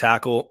offensive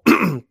tackle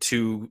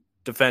to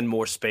defend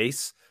more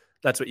space,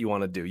 that's what you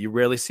want to do. You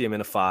rarely see him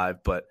in a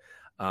 5, but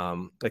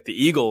like the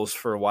Eagles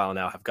for a while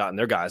now have gotten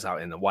their guys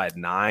out in the wide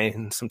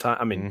 9 sometimes.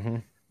 I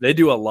mean, they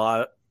do a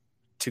lot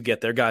to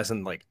get their guys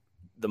in like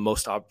the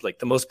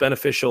most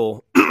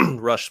beneficial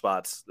rush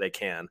spots they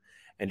can,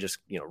 and just,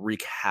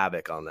 wreak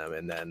havoc on them.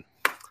 And then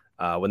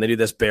when they do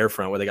this bear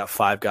front where they got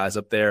 5 guys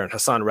up there and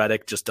Hassan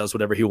Reddick just does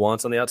whatever he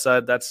wants on the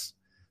outside, that's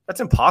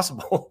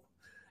impossible.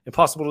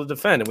 Impossible to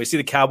defend. And we see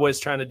the Cowboys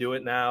trying to do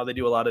it now. They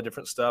do a lot of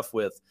different stuff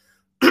with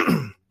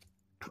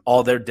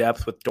all their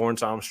depth with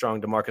Dorrance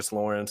Armstrong, DeMarcus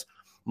Lawrence,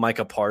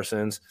 Micah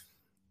Parsons.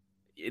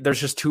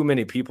 There's just too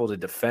many people to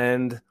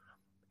defend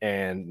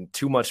and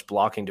too much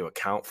blocking to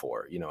account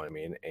for, you know what I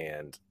mean?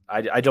 And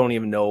I don't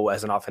even know,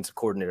 as an offensive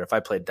coordinator, if I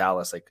played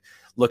Dallas, like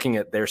looking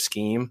at their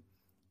scheme,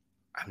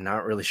 I'm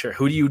not really sure.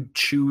 Who do you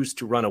choose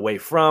to run away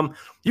from?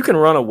 You can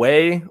run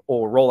away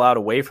or roll out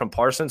away from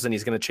Parsons, and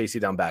he's going to chase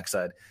you down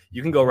backside.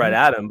 You can go right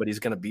at him, but he's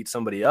going to beat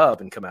somebody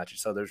up and come at you.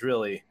 So there's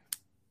really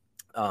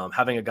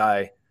having a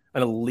guy,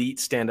 an elite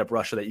stand-up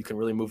rusher that you can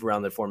really move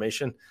around the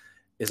formation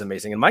is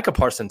amazing. And Micah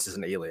Parsons is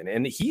an alien.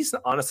 And he's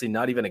honestly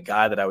not even a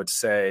guy that I would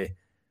say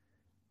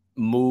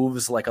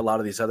moves like a lot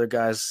of these other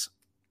guys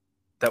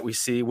that we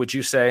see. Would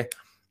you say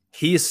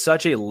he is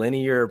such a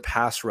linear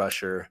pass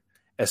rusher,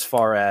 as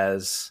far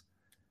as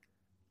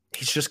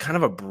he's just kind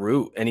of a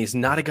brute, and he's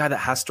not a guy that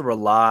has to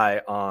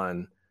rely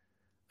on,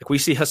 like we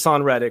see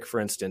Hassan Reddick, for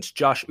instance,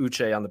 Josh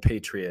Uche on the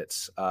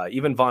Patriots,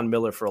 even Von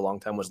Miller for a long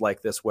time was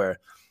like this, where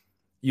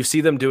you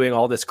see them doing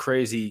all this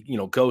crazy,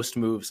 ghost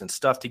moves and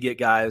stuff to get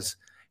guys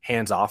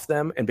hands off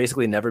them and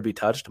basically never be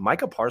touched.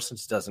 Micah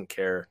Parsons doesn't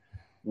care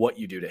what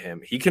you do to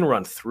him. He can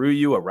run through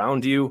you,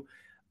 around you.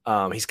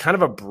 He's kind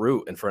of a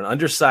brute. And for an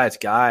undersized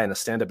guy and a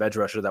stand-up edge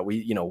rusher that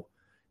we,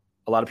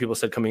 a lot of people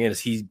said coming in, is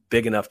he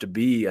big enough to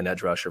be an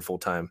edge rusher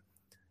full-time?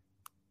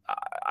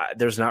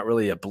 There's not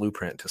really a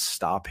blueprint to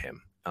stop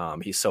him.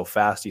 He's so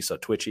fast. He's so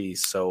twitchy.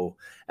 He's so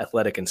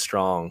athletic and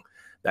strong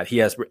that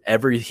he's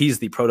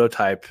the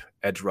prototype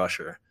edge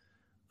rusher.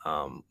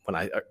 When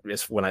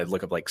I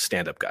look up like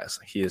stand-up guys,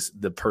 he is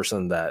the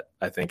person that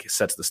I think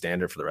sets the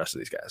standard for the rest of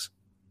these guys.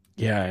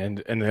 Yeah.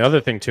 And the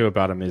other thing too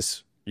about him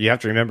is you have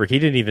to remember, he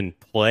didn't even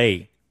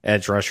play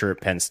edge rusher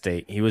at Penn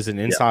State. He was an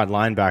inside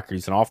linebacker.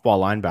 He's an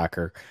off-ball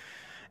linebacker.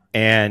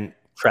 And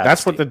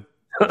that's what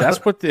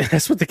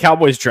the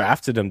Cowboys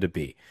drafted him to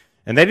be.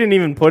 And they didn't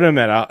even put him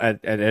at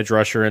edge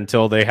rusher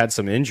until they had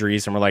some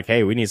injuries and were like,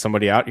 hey, we need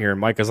somebody out here. And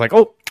Micah's like,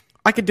 oh,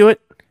 I could do it.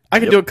 I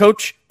could do it,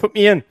 coach. Put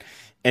me in.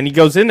 And he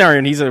goes in there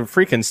and he's a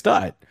freaking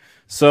stud.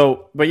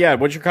 So, but yeah,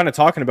 what you're kind of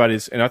talking about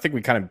is, and I think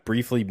we kind of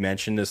briefly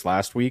mentioned this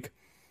last week.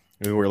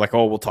 We were like,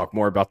 oh, we'll talk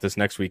more about this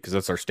next week because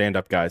that's our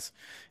stand-up guys.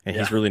 And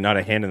he's really not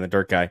a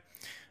hand-in-the-dirt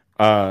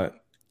guy.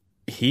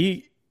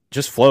 He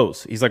just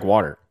flows. He's like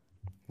water,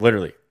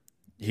 literally.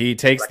 He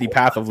takes the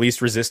path of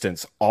least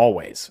resistance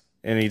always.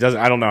 And he doesn't,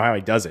 I don't know how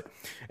he does it.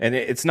 And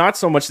it's not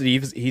so much that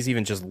he's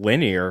even just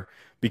linear,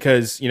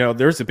 because,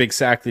 there's a big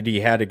sack that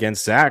he had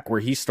against Zach where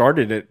he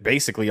started it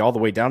basically all the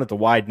way down at the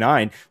wide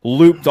 9,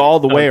 looped all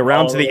the way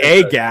around to the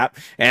A gap,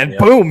 and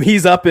boom,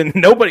 he's up, and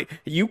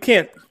you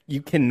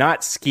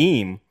cannot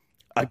scheme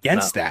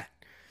against that.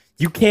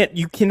 You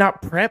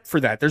cannot prep for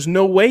that. There's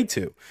no way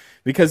to,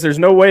 because there's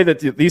no way that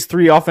these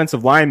 3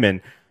 offensive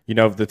linemen,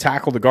 the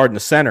tackle, the guard, and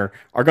the center,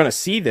 are going to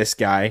see this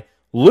guy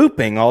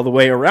looping all the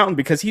way around,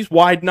 because he's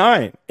wide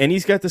 9 and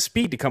he's got the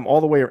speed to come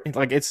all the way around.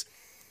 Like, it's,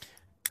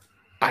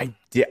 I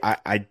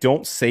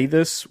don't say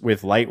this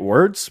with light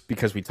words,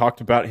 because we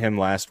talked about him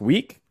last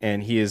week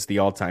and he is the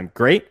all-time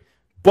great,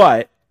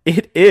 but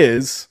it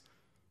is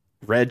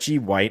Reggie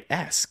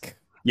White-esque.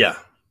 Yeah.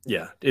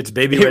 It's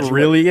baby Reggie White. It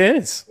really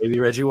is. Baby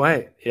Reggie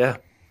White. Yeah.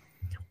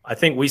 I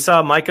think we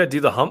saw Micah do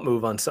the hump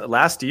move on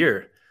last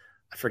year.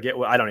 I forget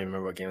I don't even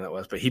remember what game that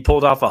was, but he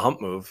pulled off a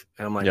hump move,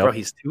 and I'm like, bro,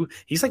 he's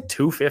like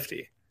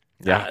 250.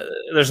 Yeah.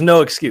 There's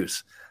no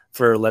excuse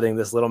for letting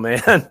this little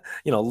man,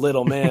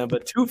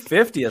 but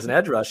 250 as an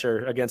edge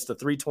rusher against a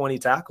 320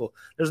 tackle.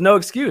 There's no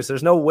excuse.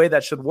 There's no way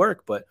that should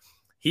work. But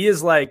he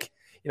is like,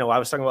 I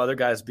was talking about other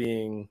guys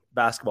being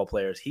basketball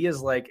players. He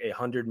is like a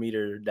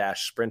 100-meter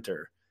dash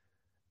sprinter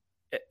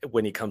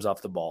when he comes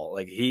off the ball.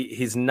 Like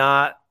he's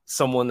not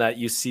someone that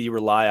you see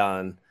rely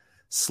on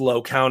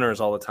slow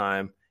counters all the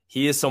time.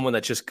 He is someone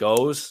that just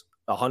goes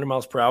 100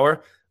 miles per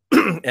hour,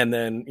 and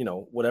then,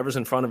 whatever's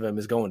in front of him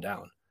is going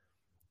down.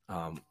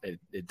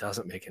 It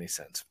doesn't make any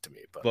sense to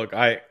me. But look,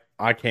 I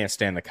can't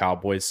stand the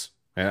Cowboys.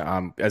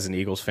 As an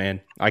Eagles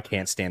fan, I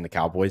can't stand the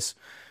Cowboys.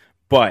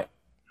 But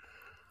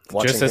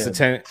just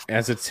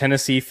as a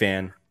Tennessee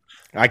fan,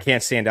 I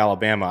can't stand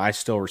Alabama. I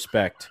still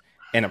respect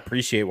and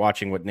appreciate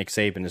watching what Nick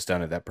Saban has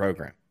done at that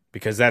program,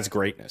 because that's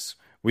greatness.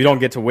 We don't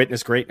get to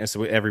witness greatness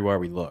everywhere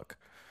we look.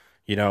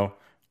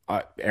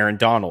 Aaron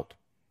Donald,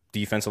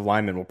 defensive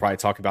lineman, we'll probably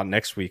talk about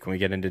next week when we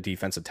get into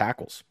defensive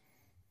tackles.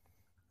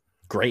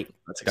 Great.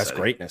 That's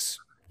greatness.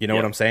 You know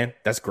what I'm saying?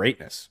 That's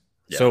greatness.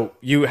 Yeah. So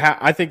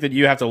I think that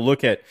you have to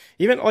look at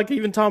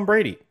even Tom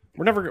Brady.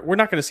 We're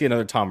not going to see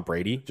another Tom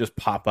Brady just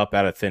pop up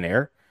out of thin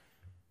air.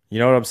 You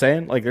know what I'm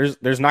saying? Like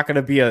there's not going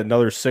to be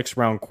another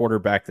 6th-round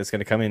quarterback that's going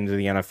to come into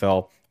the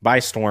NFL by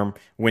storm,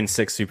 win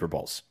 6 Super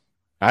Bowls.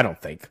 I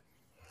don't think.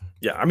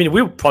 Yeah, I mean,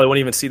 we probably won't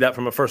even see that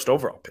from a first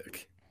overall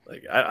pick.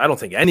 Like, I don't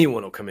think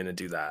anyone will come in and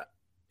do that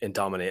and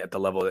dominate at the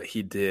level that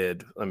he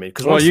did. I mean,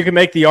 because you can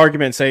make the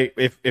argument and say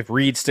if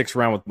Reed sticks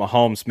around with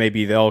Mahomes,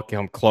 maybe they'll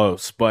come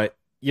close. But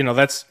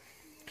that's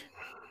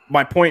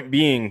my point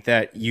being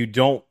that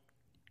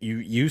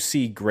you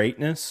see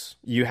greatness,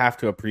 you have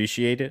to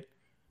appreciate it,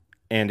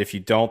 and if you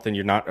don't, then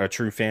you're not a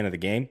true fan of the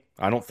game.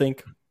 I don't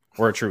think,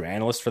 or a true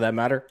analyst for that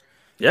matter.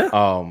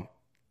 Yeah.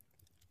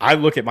 I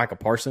look at Micah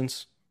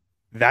Parsons.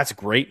 That's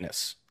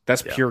greatness.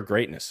 That's pure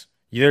greatness.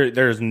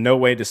 There's no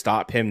way to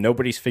stop him.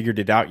 Nobody's figured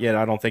it out yet.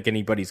 I don't think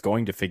anybody's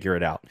going to figure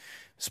it out,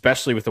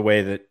 especially with the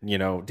way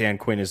that, Dan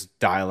Quinn is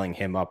dialing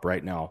him up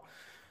right now.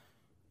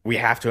 We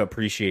have to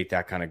appreciate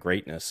that kind of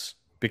greatness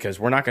because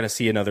we're not going to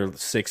see another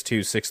 6'2",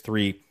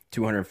 6'3",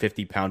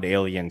 250-pound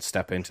alien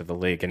step into the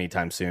league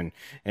anytime soon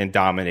and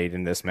dominate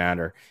in this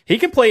manner. He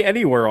can play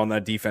anywhere on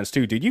that defense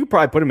too, dude. You could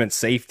probably put him in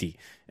safety,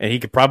 and he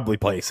could probably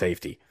play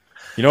safety.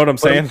 You know what I'm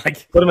saying?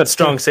 Put him at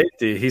strong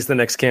safety. He's the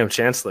next Cam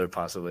Chancellor,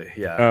 possibly.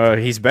 Yeah.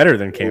 He's better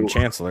than Cam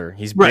Chancellor.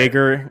 He's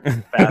bigger,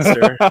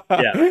 faster.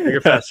 Yeah,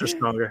 bigger, faster,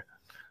 stronger.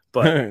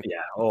 But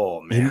yeah, oh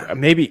man.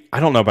 Maybe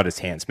I don't know about his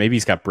hands. Maybe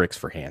he's got bricks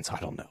for hands. I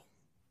don't know.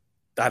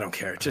 I don't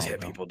care. Just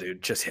hit people,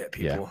 dude. Just hit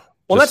people. Yeah.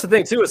 Well, that's the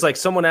thing too. Is like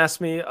someone asked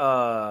me,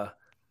 a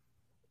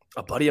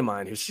buddy of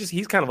mine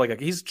he's kind of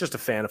he's just a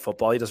fan of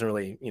football. He doesn't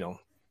really,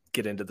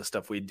 get into the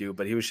stuff we do,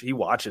 but he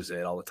watches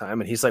it all the time.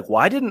 And he's like,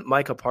 why didn't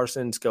Micah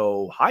Parsons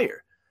go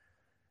higher?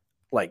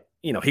 Like,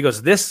 he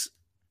goes, this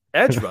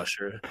edge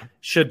rusher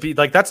should be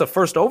like, that's a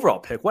first overall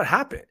pick. What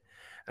happened?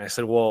 And I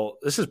said, well,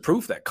 this is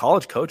proof that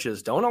college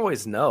coaches don't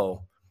always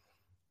know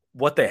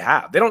what they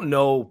have. They don't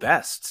know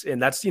best.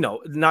 And that's,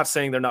 not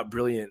saying they're not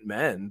brilliant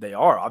men. They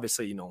are.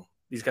 Obviously,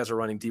 these guys are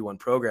running D1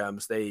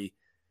 programs. They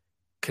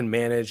can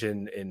manage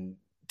and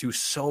do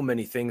so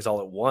many things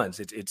all at once.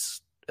 It's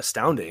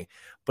astounding,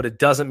 but it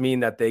doesn't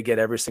mean that they get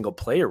every single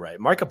player right.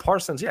 Micah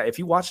Parsons, yeah, if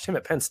you watched him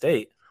at Penn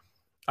State,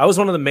 I was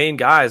one of the main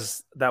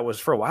guys that was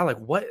for a while like,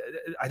 what?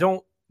 I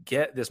don't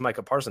get this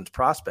Micah Parsons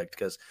prospect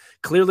because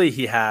clearly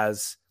he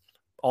has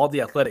all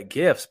the athletic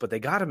gifts, but they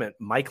got him at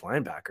Mike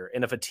linebacker.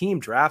 And if a team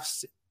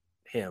drafts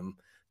him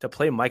to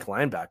play Mike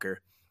linebacker,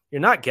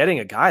 you're not getting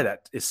a guy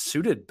that is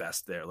suited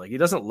best there. Like, he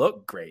doesn't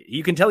look great.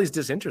 You can tell he's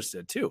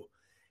disinterested too.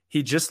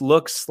 He just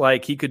looks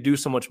like he could do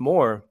so much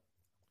more.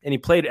 And he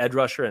played edge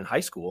rusher in high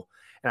school.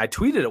 And I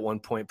tweeted at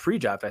one point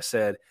pre-draft, I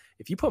said,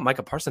 if you put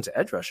Micah Parsons at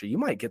edge rusher, you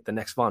might get the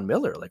next Von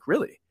Miller. Like,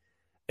 really?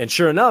 And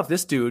sure enough,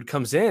 this dude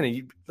comes in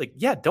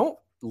and don't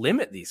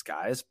limit these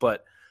guys.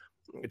 But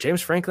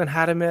James Franklin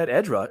had him at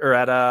edge rusher or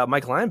at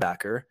Mike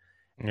linebacker.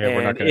 Yeah,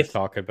 we're not going to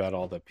talk about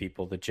all the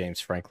people that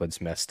James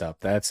Franklin's messed up.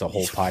 That's a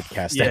whole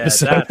podcast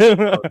episode.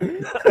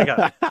 I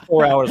got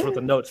 4 hours worth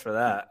of notes for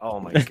that.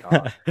 Oh my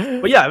God.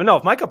 But yeah, no,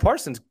 if Micah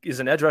Parsons is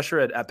an edge rusher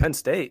at Penn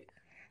State,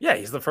 yeah,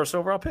 he's the first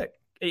overall pick.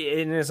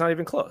 And it's not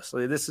even close.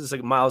 This is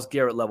like Myles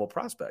Garrett level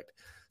prospect.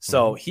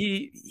 So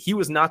he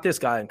was not this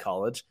guy in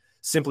college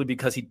simply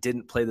because he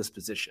didn't play this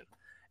position.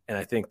 And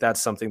I think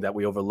that's something that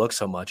we overlook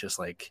so much is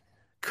like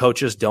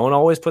coaches don't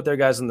always put their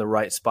guys in the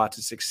right spot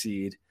to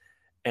succeed.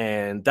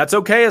 And that's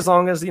okay as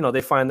long as,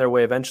 they find their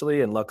way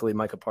eventually. And luckily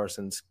Micah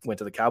Parsons went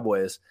to the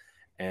Cowboys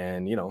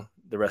and,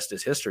 the rest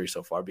is history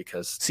so far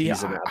because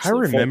I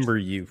remember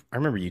you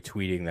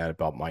tweeting that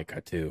about Micah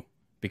too.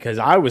 Because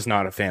I was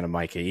not a fan of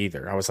Micah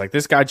either. I was like,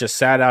 this guy just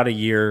sat out a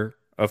year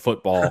of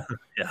football.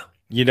 Yeah.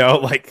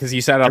 Because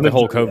he sat out the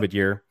whole COVID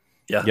year.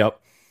 Yeah.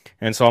 Yep.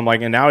 And so I'm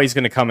like, and now he's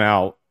going to come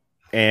out,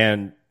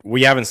 and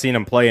we haven't seen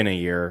him play in a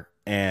year,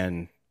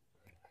 and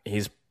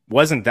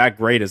wasn't that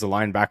great as a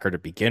linebacker to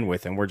begin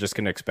with, and we're just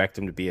going to expect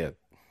him to be a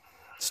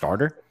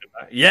starter?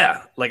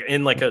 Yeah. Like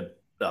in like a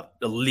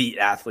elite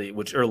athlete,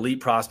 or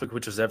elite prospect,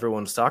 which is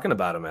everyone's talking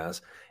about him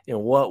as. In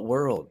what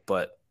world?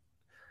 But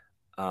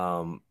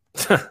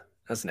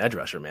that's an edge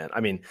rusher, man. I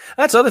mean,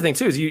 that's the other thing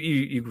too, is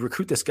you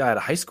recruit this guy out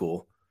of high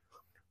school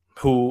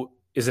who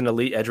is an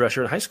elite edge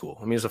rusher in high school.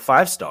 I mean, he's a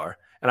 5-star.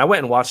 And I went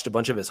and watched a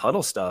bunch of his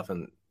huddle stuff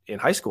in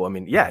high school. I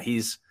mean, yeah,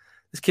 this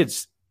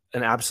kid's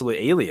an absolute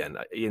alien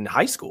in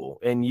high school.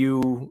 And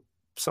you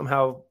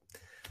somehow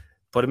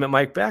put him at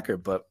Mike Backer.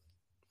 But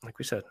like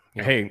we said.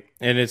 Hey,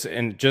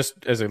 and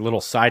just as a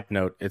little side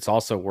note, it's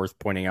also worth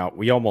pointing out,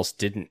 we almost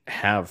didn't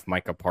have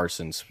Micah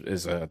Parsons.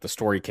 The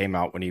story came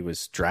out when he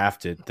was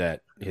drafted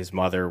that his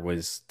mother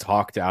was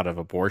talked out of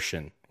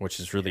abortion, which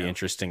is really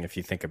interesting if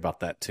you think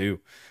about that too.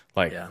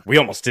 Like, we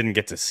almost didn't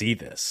get to see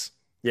this.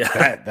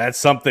 Yeah, that's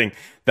something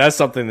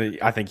that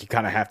I think you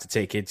kind of have to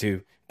take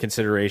into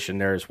consideration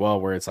there as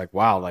well, where it's like,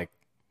 wow, like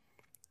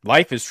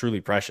life is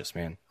truly precious,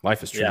 man.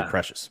 Life is truly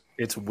precious.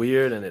 It's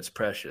weird and it's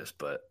precious,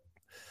 but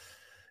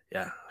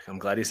Yeah, I'm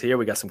glad he's here.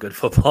 We got some good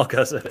football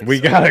because of it. We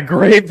got a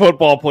great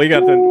football player. You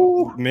got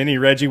the mini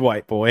Reggie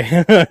White boy.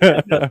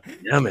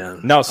 Yeah,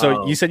 man. No,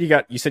 so you said you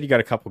got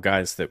a couple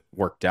guys that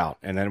worked out,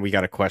 and then we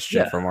got a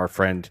question from our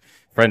friend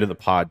of the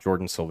pod,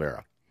 Jordan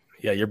Silvera.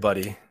 Yeah, your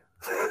buddy.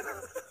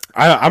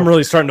 I'm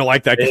really starting to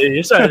like that guy.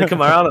 You're starting to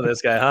come around on this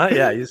guy, huh?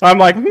 Yeah. I'm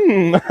like,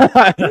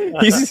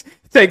 he's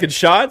taking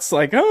shots.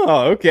 Like,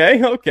 oh, okay.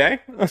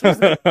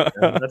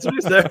 That's what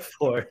he's there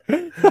for.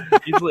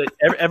 He's like,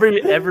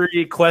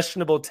 every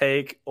questionable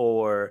take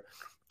or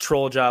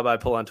troll job I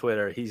pull on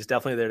Twitter, he's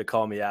definitely there to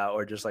call me out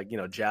or just like,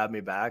 jab me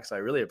back. So I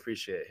really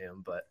appreciate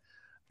him. But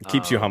it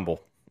keeps you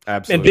humble.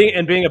 Absolutely.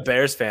 And being a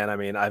Bears fan, I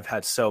mean, I've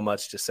had so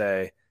much to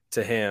say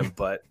to him,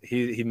 but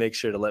he makes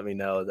sure to let me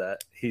know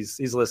that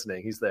he's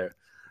listening. He's there.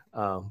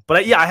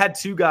 But I had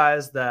two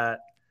guys that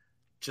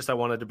I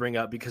wanted to bring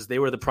up because they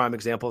were the prime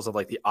examples of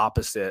like the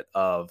opposite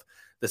of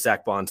the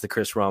Zach Bonds, the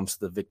Chris Rumps,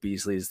 the Vic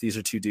Beasleys. These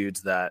are two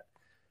dudes that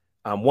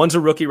one's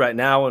a rookie right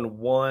now and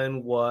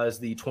one was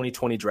the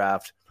 2020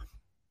 draft.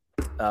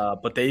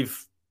 But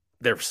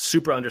they're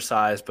super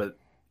undersized, but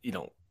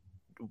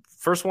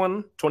first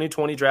one,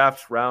 2020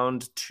 draft,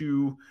 round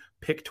 2,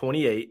 pick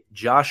 28,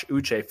 Josh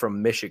Uche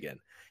from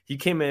Michigan. He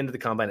came into the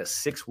combine at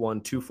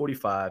 6'1",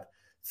 245,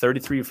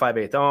 33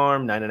 5/8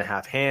 arm,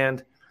 9.5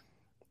 hand.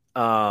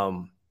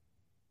 The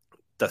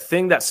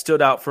thing that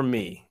stood out for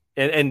me,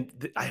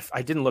 and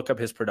I didn't look up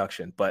his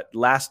production, but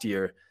last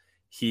year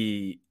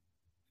he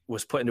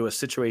was put into a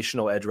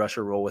situational edge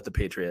rusher role with the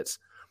Patriots.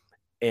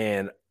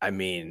 And I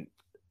mean,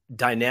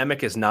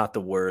 dynamic is not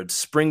the word.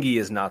 Springy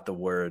is not the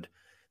word.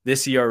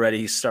 This year already,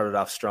 he started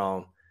off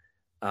strong.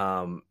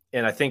 And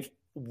I think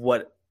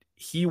what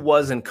he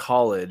was in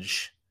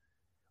college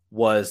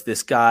was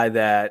this guy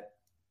that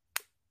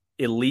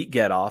elite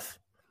get off,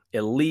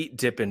 elite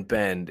dip and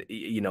bend,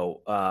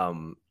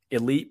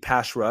 elite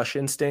pass rush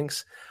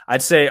instincts.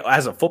 I'd say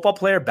as a football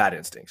player, bad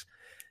instincts.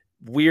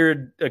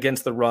 Weird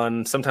against the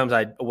run. Sometimes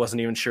I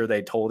wasn't even sure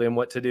they told him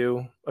what to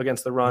do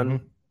against the run.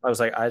 Mm-hmm. I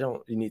was like, I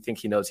don't think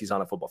he knows he's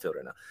on a football field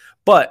right now.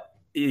 But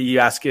you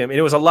ask him, and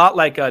it was a lot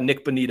like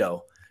Nick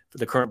Bonito,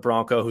 the current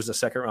Bronco, who's a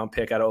second-round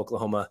pick out of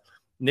Oklahoma.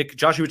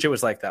 Josh Uche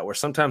was like that, where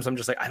sometimes I'm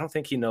just like, I don't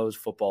think he knows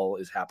football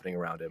is happening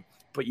around him.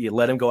 But you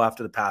let him go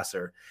after the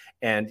passer.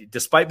 And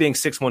despite being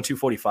 6'1",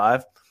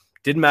 245,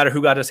 didn't matter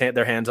who got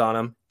their hands on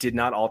him, did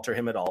not alter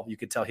him at all. You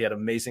could tell he had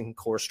amazing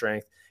core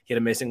strength. He had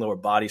amazing lower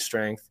body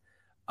strength.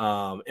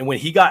 And when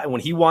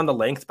he won the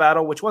length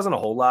battle, which wasn't a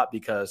whole lot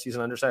because he's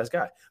an undersized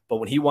guy, but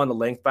when he won the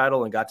length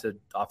battle and got to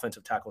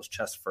offensive tackle's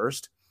chest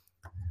first,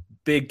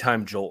 big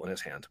time jolt in his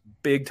hand,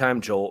 big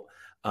time jolt.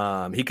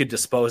 He could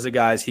dispose of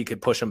guys. He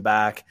could push them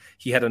back.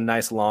 He had a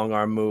nice long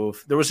arm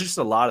move. There was just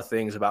a lot of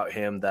things about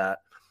him that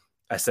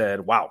I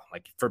said, wow,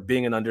 like for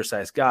being an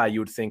undersized guy, you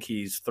would think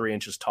he's 3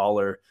 inches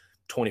taller,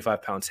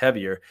 25 pounds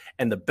heavier.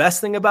 And the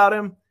best thing about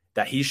him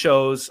that he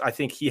shows, I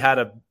think he had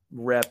a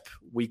rep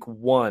week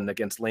 1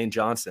 against Lane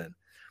Johnson,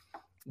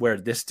 where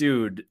this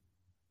dude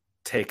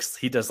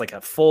does like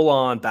a full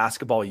on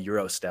basketball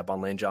Euro step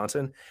on Lane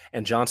Johnson,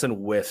 and Johnson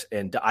whiffs.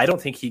 And I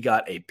don't think he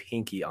got a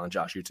pinky on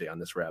Josh Uche on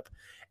this rep.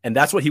 And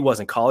that's what he was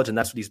in college. And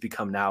that's what he's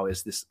become now,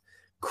 is this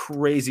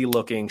crazy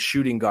looking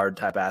shooting guard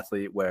type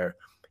athlete where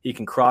he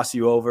can cross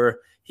you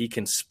over, he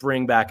can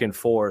spring back and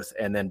forth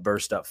and then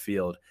burst up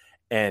field.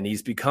 And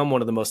he's become one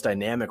of the most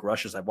dynamic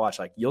rushers I've watched.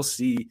 Like you'll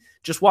see,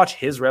 just watch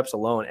his reps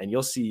alone and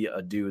you'll see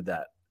a dude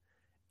that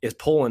is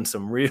pulling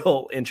some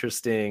real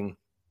interesting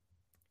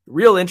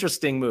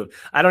move.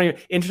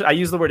 I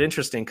use the word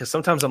interesting because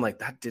sometimes I'm like,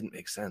 that didn't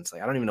make sense.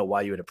 Like, I don't even know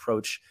why you would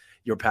approach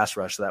your pass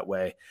rush that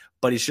way,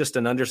 but he's just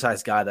an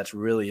undersized guy that's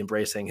really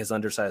embracing his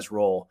undersized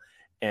role.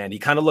 And he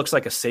kind of looks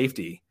like a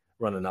safety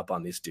running up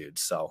on these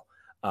dudes. So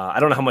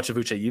I don't know how much of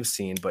Uche you've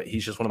seen, but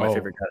he's just one of my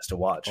favorite guys to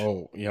watch.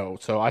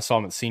 So I saw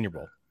him at the Senior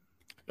Bowl.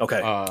 Okay.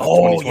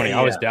 2020. Yeah.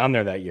 I was down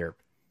there that year.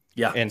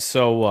 Yeah. And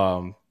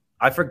so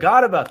I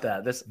forgot about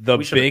that.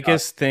 The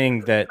biggest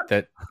thing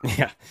that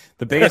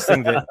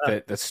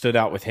stood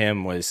out with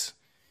him was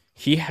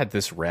he had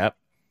this rep.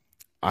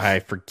 I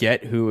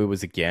forget who it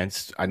was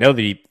against. I know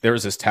that there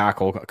was this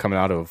tackle coming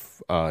out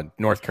of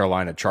North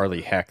Carolina,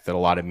 Charlie Heck, that a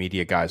lot of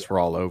media guys were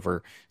all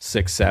over,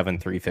 6'7",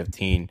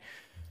 315.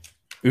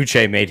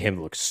 Uche made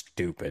him look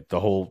stupid.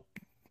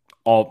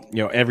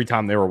 Every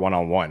time they were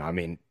one-on-one. I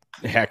mean,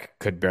 Heck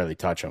could barely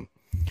touch him.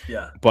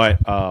 Yeah. But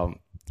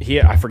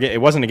I forget, it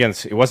wasn't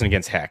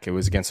against Heck. It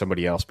was against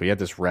somebody else. But he had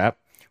this rep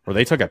where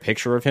they took a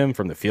picture of him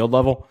from the field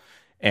level,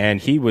 and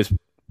he was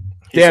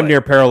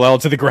near parallel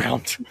to the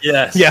ground.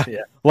 Yes. Yeah.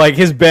 Like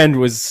his bend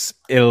was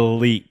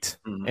elite.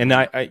 Mm-hmm. And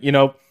I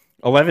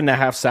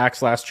 11.5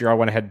 sacks last year. I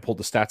went ahead and pulled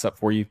the stats up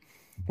for you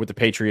with the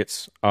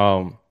Patriots.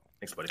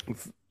 Thanks, buddy.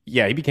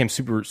 Yeah, he became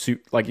super,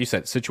 like you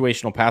said,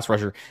 situational pass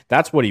rusher.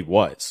 That's what he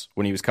was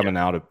when he was coming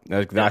out of.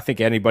 I think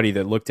anybody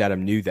that looked at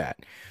him knew that.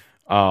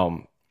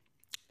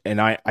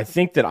 And I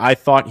think that I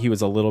thought he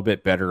was a little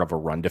bit better of a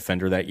run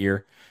defender that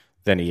year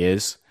than he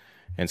is.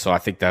 And so I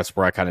think that's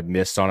where I kind of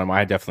missed on him.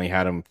 I definitely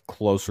had him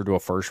closer to a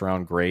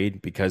first-round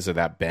grade because of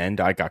that bend.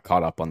 I got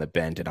caught up on the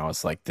bend, and I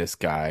was like, this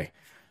guy,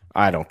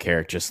 I don't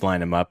care. Just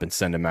line him up and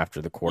send him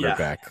after the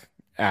quarterback.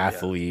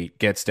 Athlete,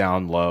 gets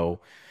down low.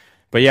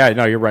 But yeah,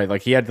 no, you're right.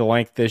 Like he had the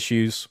length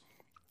issues.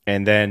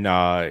 And then,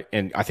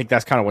 and I think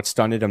that's kind of what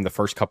stunted him the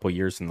first couple of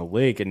years in the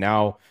league. And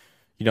now,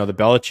 the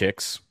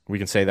Belichicks, we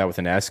can say that with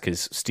an S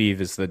because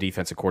Steve is the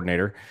defensive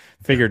coordinator,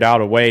 figured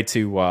out a way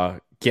to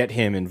get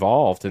him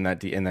involved in that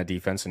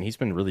defense, and he's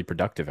been really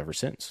productive ever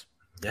since.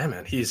 Yeah,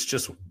 man, he's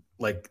just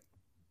like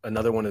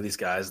another one of these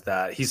guys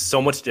that he's so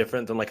much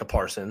different than like a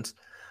Parsons,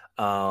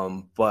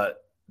 but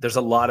there's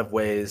a lot of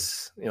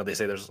ways. They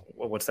say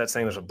what's that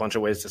saying? There's a bunch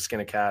of ways to skin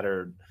a cat,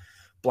 or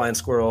blind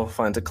squirrel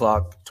finds a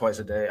clock twice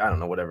a day. I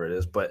don't know, whatever it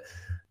is, but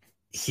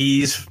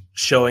he's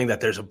showing that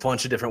there's a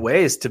bunch of different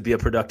ways to be a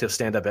productive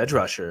stand-up edge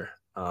rusher.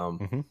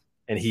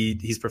 And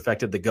he's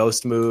perfected the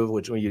ghost move,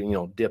 which when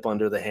you dip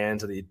under the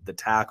hands of the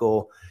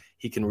tackle,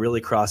 he can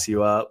really cross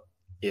you up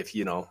if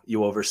you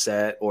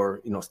overset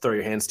or throw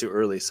your hands too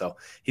early. So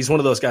he's one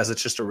of those guys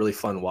that's just a really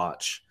fun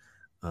watch.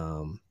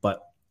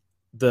 But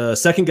the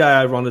second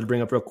guy I wanted to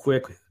bring up real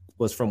quick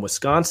was from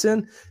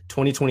Wisconsin,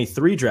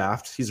 2023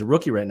 draft. He's a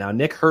rookie right now,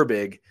 Nick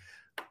Herbig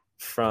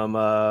from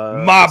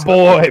my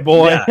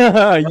boy.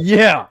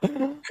 Yeah.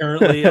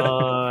 Currently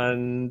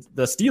on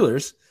the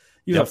Steelers.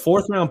 He's a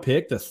 4th round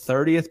pick, the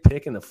 30th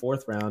pick in the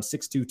 4th round,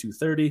 6'2",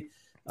 230.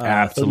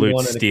 Absolute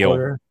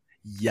steal.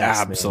 Yes,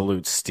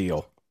 absolute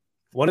steal.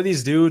 One of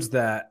these dudes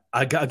that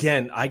I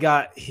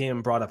got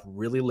him brought up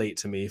really late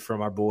to me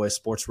from our boy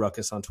Sports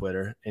Ruckus on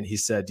Twitter. And he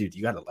said, dude,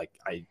 you got to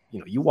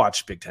you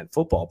watch Big Ten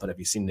football, but have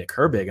you seen Nick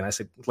Herbig? And I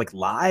said, like,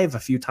 live a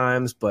few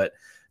times, but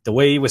the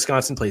way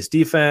Wisconsin plays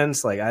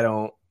defense, like,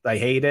 I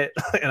hate it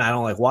and I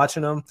don't like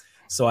watching them.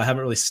 So I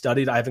haven't really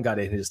studied. I haven't got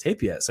into his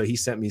tape yet. So he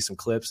sent me some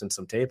clips and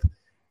some tape.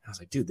 I was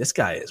like, dude, this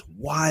guy is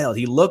wild.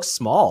 He looks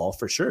small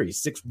for sure.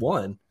 He's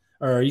 6'1",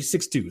 or he's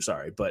 6'2",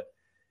 sorry. But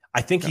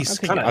I think he's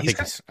kind of. I think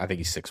he's 6'1". I think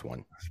he's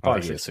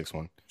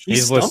 6'1".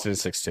 He's stumpy. listed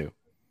as 6'2".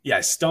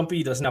 Yeah,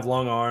 stumpy, doesn't have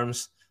long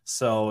arms.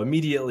 So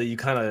immediately you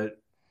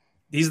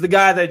he's the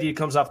guy that he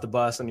comes off the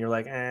bus and you're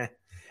like, eh.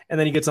 And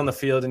then he gets on the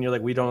field and you're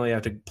like, we don't really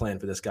have to plan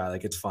for this guy.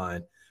 Like, it's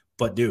fine.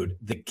 But dude,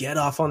 the get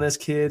off on this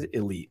kid,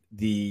 elite.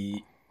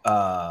 The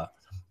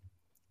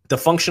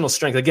functional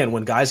strength, again,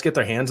 when guys get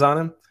their hands on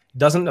him,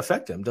 doesn't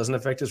affect him, doesn't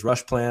affect his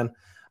rush plan.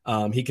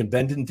 He can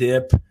bend and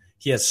dip.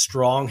 He has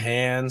strong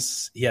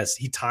hands.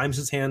 He times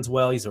his hands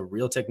well. He's a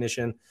real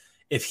technician.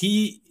 If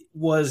he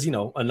was,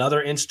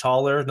 another inch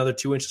taller, another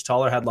 2 inches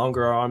taller, had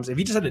longer arms, if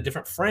he just had a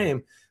different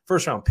frame,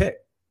 1st round pick.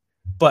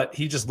 But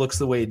he just looks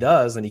the way he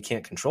does, and he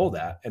can't control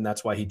that, and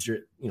that's why he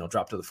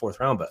dropped to the 4th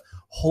round. But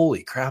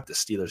holy crap, the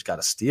Steelers got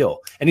a steal,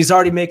 and he's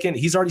already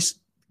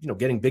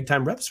getting big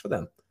time reps for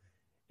them.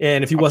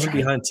 And if he wasn't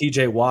behind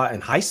T.J. Watt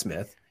and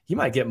Highsmith, he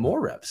might get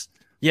more reps.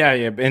 Yeah,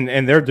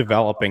 and they're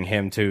developing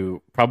him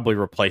to probably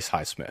replace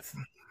Highsmith.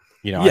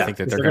 I think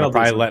that they're going to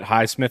probably let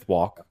Highsmith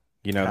walk.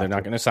 They're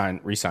not going to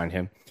re-sign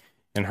him,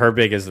 and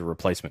Herbig is the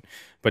replacement.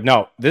 But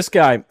no, this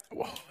guy,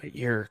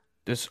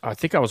 I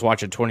think I was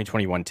watching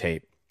 2021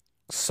 tape,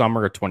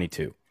 summer of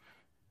 22.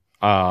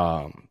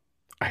 I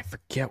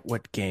forget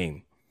what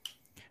game,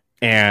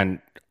 and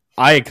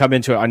I had come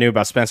into it. I knew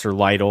about Spencer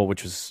Lytle,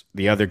 which was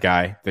the other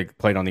guy that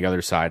played on the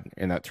other side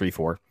in that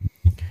 3-4,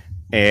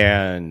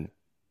 and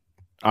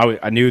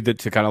I knew that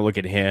to kind of look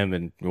at him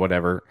and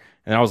whatever.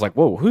 And I was like,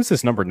 whoa, who's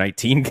this number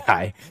 19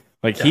 guy?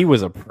 Like, he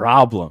was a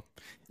problem.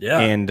 Yeah.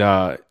 And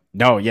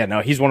no,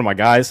 he's one of my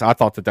guys. I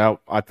thought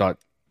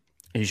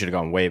he should have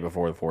gone way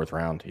before the 4th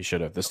round. He should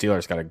have. The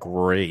Steelers got a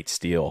great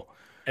steal.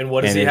 And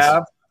what does he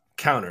have?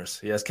 Counters.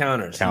 He has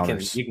counters.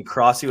 He can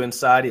cross you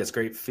inside. He has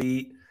great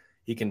feet.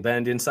 He can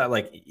bend inside.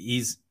 Like,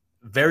 he's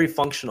very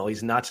functional.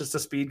 He's not just a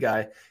speed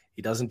guy.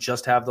 He doesn't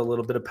just have the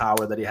little bit of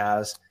power that he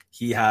has.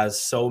 He has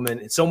so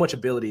much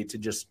ability to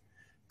just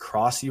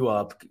cross you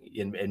up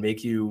and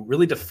make you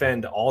really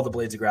defend all the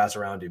blades of grass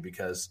around you,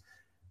 because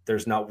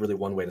there's not really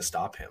one way to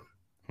stop him.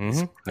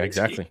 Mm-hmm.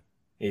 Exactly.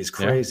 He's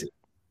crazy.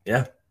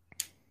 Yeah.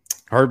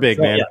 Herbig,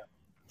 man. Yeah.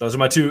 Those are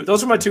my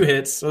two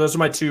hits. So those are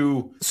my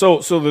two. So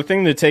the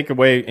thing to take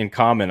away in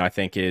common, I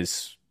think,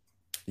 is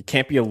you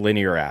can't be a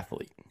linear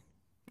athlete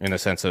in a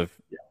sense of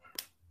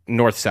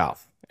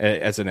north-south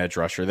as an edge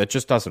rusher. That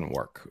just doesn't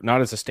work.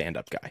 Not as a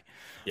stand-up guy.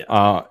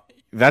 Yeah.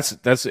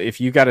 That's if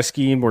you got a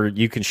scheme where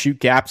you can shoot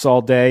gaps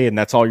all day and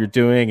that's all you're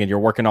doing and you're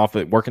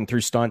working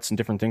through stunts and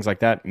different things like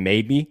that,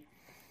 maybe.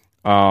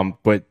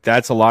 But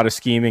that's a lot of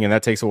scheming, and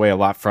that takes away a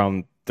lot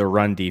from the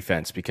run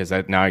defense, because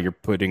now you're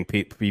putting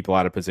people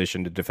out of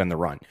position to defend the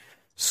run.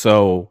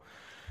 So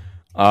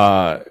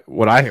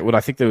what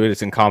I think that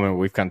is in common,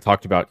 we've kind of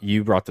talked about,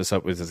 you brought this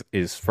up,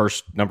 is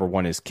first, number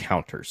one is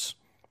counters.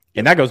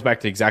 And that goes back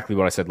to exactly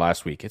what I said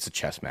last week. It's a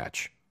chess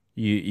match.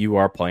 You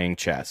are playing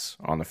chess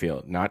on the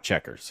field, not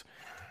checkers.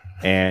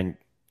 And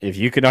if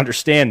you can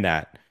understand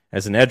that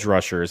as an edge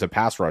rusher, as a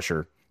pass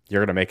rusher, you're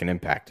going to make an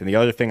impact. And the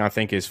other thing I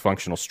think is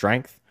functional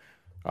strength.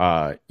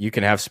 You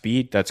can have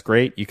speed, that's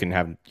great. You can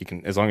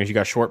as long as you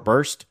got short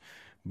burst,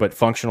 but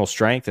functional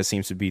strength, that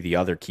seems to be the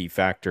other key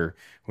factor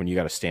when you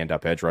got a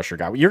stand-up edge rusher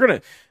guy. You're going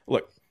to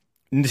look,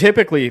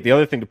 typically, the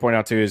other thing to point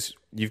out too is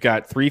you've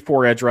got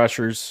 3-4 edge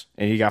rushers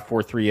and you got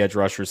 4-3 edge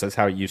rushers. That's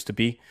how it used to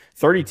be.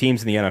 30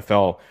 teams in the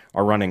NFL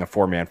are running a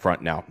 4-man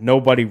front now.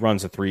 Nobody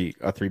runs a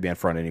 3-man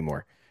front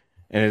anymore,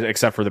 and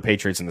except for the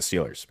Patriots and the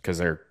Steelers, because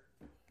they're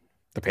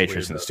the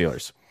Patriots and the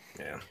Steelers.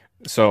 Yeah.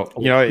 So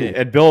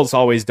Ed Bill's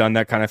always done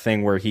that kind of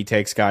thing where he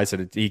takes guys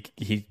that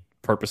he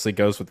purposely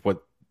goes with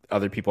what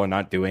other people are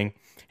not doing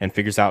and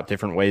figures out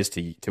different ways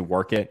to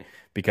work it,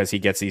 because he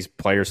gets these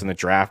players in the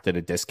draft at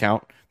a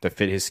discount that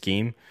fit his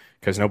scheme,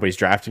 because nobody's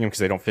drafting them because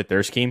they don't fit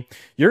their scheme.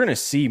 You're going to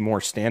see more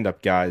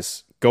stand-up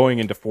guys going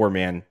into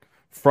 4-man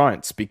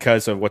fronts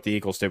because of what the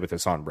Eagles did with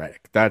Hassan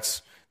Reddick.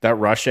 That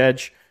rush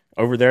edge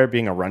over there,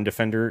 being a run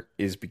defender,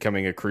 is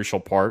becoming a crucial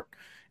part.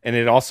 And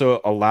it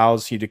also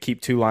allows you to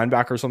keep 2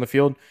 linebackers on the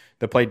field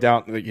that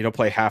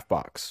play half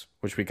box,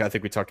 which I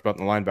think we talked about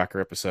in the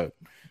linebacker episode.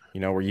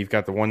 Where you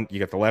got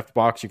the left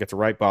box, you got the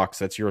right box.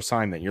 That's your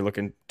assignment. You're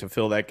looking to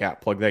fill that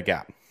gap, plug that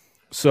gap.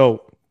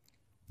 So,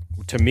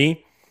 to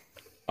me,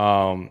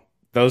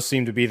 those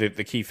seem to be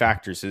the key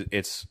factors.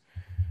 It's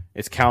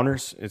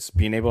counters, it's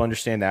being able to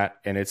understand that,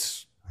 and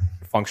it's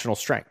functional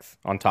strength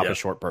on top of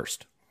short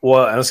burst.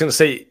 Well, I was going to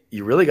say,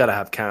 you really got to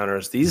have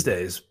counters these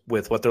days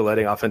with what they're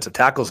letting offensive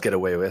tackles get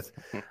away with.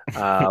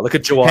 Look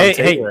at Jawaan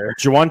Taylor.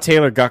 Hey, Jawaan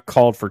Taylor got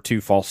called for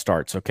 2 false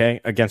starts, okay,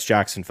 against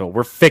Jacksonville.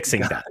 We're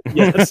fixing that.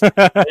 Yes.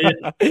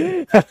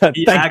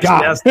 He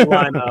actually has to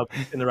line up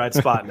in the right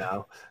spot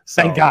now.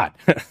 So, thank God.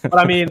 But,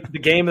 I mean, the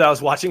game that I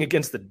was watching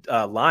against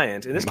the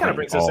Lions, and this kind of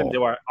brings us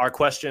into our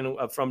question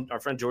from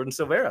our friend Jordan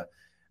Silvera.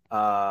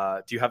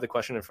 Do you have the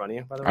question in front of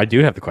you, by the way? I do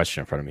have the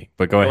question in front of me,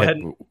 but go ahead.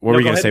 What were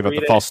you going to say about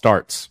the false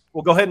starts?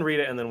 Well, go ahead and read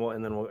it, and then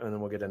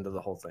we'll get into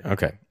the whole thing.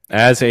 Okay.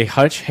 As a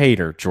Hutch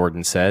hater,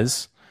 Jordan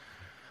says,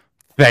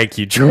 "Thank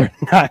you, Jordan.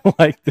 I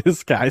like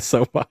this guy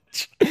so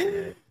much.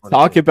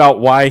 Talk about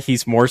why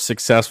he's more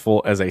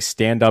successful as a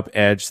stand-up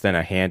edge than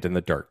a hand in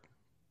the dirt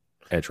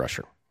edge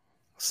rusher."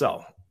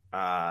 So,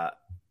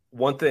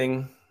 one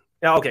thing.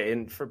 Yeah, okay,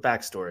 and for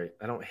backstory,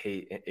 I don't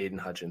hate Aiden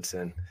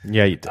Hutchinson.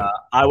 Yeah, you do.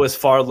 I was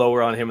far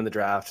lower on him in the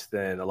draft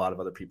than a lot of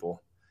other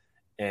people.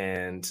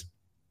 And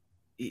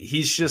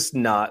he's just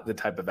not the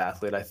type of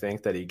athlete, I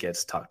think, that he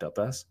gets talked up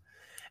as.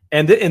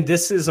 And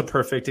this is a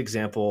perfect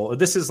example.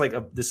 This is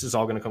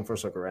all going to come full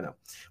circle right now.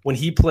 When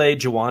he played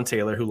Jawaan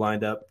Taylor, who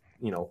lined up,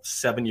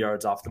 7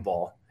 yards off the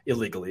ball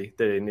illegally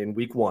in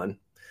week 1,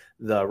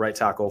 the right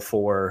tackle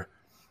for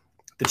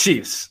the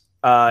Chiefs,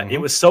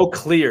 it was so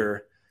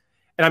clear.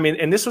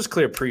 And this was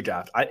clear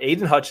pre-draft.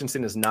 Aiden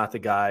Hutchinson is not the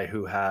guy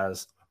who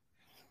has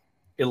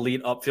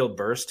elite upfield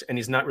burst, and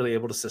he's not really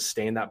able to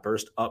sustain that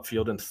burst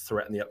upfield and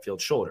threaten the upfield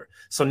shoulder.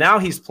 So now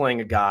he's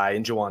playing a guy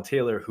in Jawaan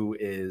Taylor who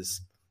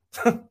is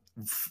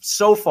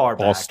so far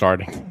back. False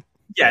starting.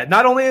 Yeah,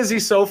 not only is he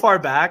so far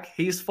back,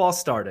 he's false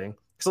starting.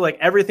 So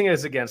everything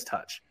is against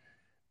Hutch.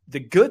 The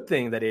good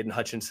thing that Aiden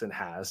Hutchinson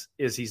has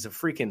is he's a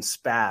freaking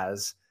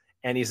spaz,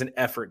 and he's an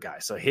effort guy.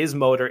 So his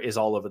motor is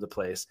all over the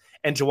place.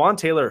 And Jawaan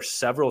Taylor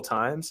several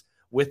times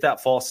with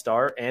that false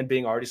start and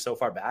being already so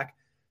far back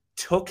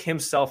took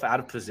himself out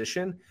of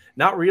position,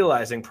 not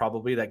realizing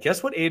probably that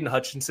guess what Aiden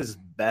Hutchinson's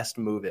best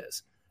move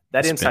is?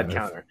 That inside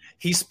counter.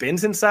 He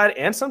spins inside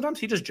and sometimes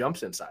he just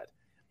jumps inside.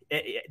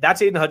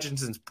 That's Aiden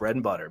Hutchinson's bread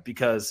and butter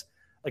because,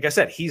 like I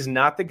said, he's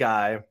not the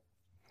guy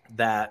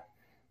that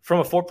from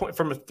a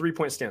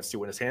 3-point stance too,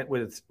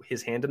 with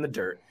his hand in the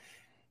dirt,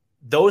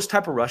 those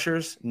type of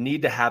rushers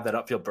need to have that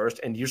upfield burst,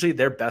 and usually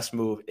their best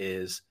move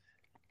is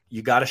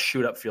you got to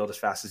shoot upfield as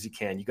fast as you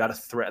can. You got to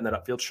threaten that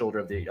upfield shoulder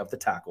of the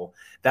tackle.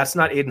 That's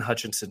not Aiden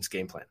Hutchinson's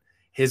game plan.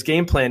 His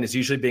game plan is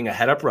usually being a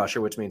head-up rusher,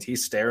 which means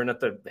he's staring at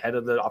the head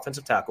of the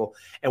offensive tackle,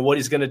 and what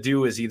he's going to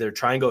do is either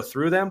try and go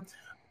through them,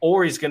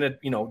 or he's going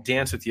to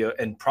dance with you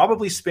and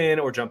probably spin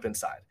or jump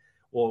inside.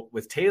 Well,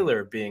 with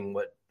Taylor being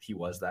what he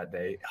was that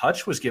day,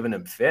 Hutch was giving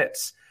him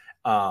fits.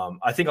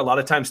 I think a lot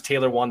of times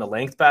Taylor won the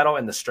length battle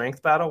and the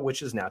strength battle,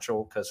 which is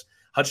natural because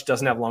Hutch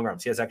doesn't have long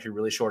arms. He has actually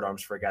really short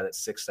arms for a guy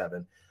that's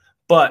 6'7",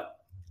 but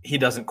he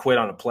doesn't quit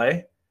on a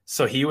play.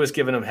 So he was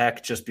giving him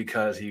heck just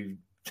because he,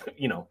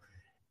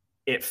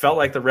 it felt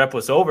like the rep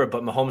was over,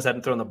 but Mahomes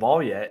hadn't thrown the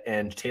ball yet.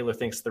 And Taylor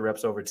thinks the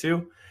rep's over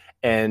too.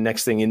 And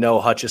next thing you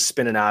know, Hutch is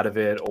spinning out of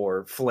it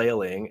or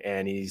flailing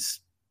and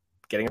he's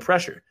getting a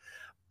pressure.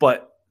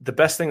 But the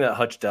best thing that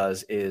Hutch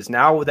does is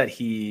now that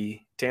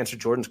to answer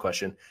Jordan's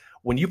question,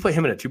 when you put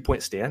him in a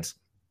 2-point stance,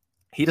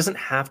 he doesn't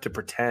have to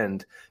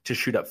pretend to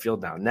shoot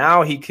upfield now.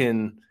 Now he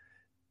can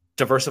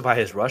diversify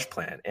his rush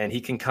plan, and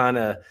he can kind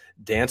of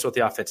dance with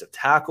the offensive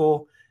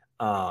tackle,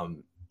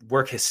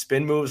 work his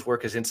spin moves,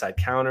 work his inside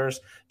counters,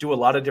 do a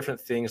lot of different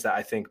things that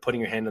I think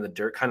putting your hand in the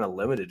dirt kind of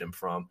limited him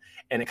from.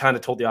 And it kind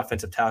of told the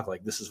offensive tackle,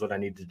 like, this is what I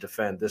need to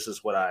defend. This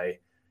is what I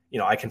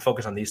can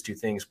focus on these 2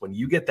 things. When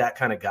you get that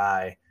kind of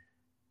guy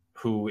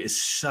who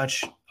is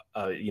such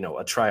a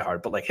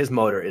try-hard, but like his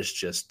motor is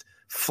just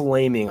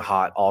flaming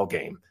hot all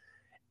game.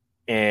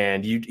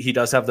 And he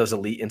does have those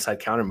elite inside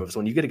counter moves.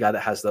 When you get a guy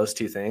that has those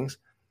 2 things,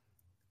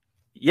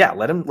 yeah,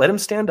 let him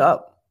stand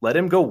up. Let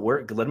him go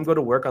work. Let him go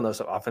to work on those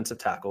offensive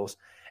tackles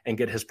and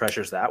get his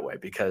pressures that way,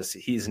 because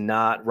he's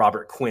not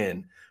Robert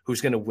Quinn,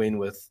 who's going to win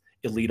with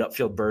elite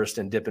upfield burst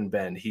and dip and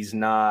bend. He's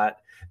not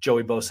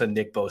Joey Bosa,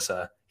 Nick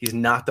Bosa. He's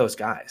not those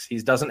guys. He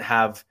doesn't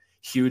have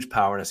huge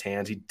power in his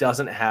hands. He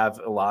doesn't have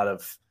a lot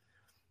of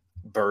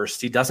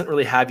burst. He doesn't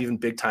really have even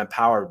big time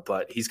power,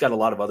 but he's got a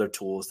lot of other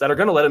tools that are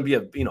going to let him be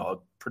a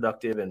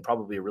productive and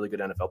probably a really good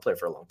NFL player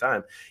for a long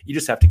time. You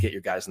just have to get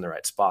your guys in the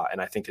right spot.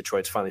 And I think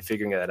Detroit's finally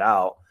figuring that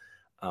out.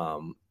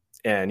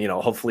 And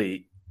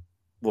hopefully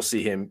we'll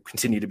see him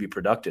continue to be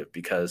productive,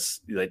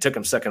 because they took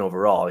him second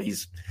overall.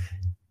 He's,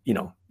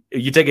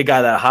 you take a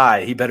guy that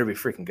high, he better be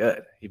freaking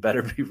good. He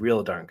better be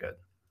real darn good.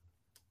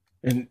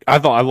 And I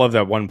love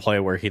that one play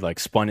where he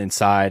spun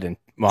inside and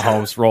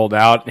Mahomes rolled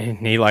out,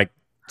 and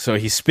so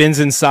he spins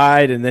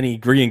inside and then he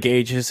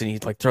re-engages and he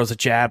throws a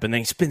jab and then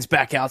he spins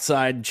back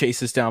outside and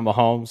chases down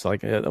Mahomes.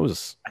 That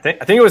was. I think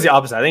it was the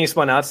opposite. I think he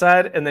spun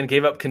outside and then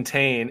gave up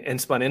contain and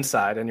spun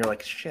inside, and you're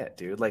like, shit,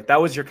 dude.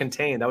 That was your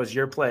contain. That was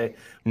your play.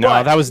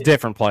 No, that was a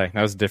different play.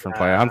 That was a different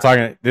play. I'm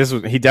talking.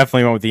 He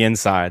definitely went with the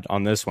inside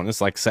on this one.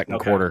 This is second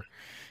quarter.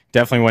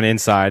 Definitely went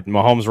inside.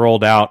 Mahomes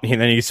rolled out and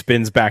then he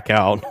spins back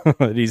out.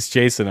 He's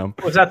chasing him.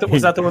 Was that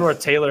the one where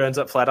Taylor ends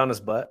up flat on his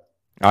butt?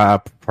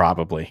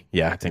 Probably.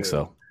 Yeah, I think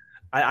so.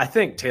 I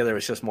think Taylor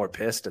was just more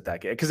pissed at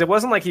that game, because it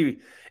wasn't like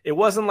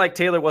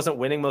Taylor wasn't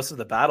winning most of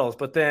the battles,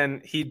 but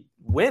then he'd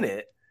win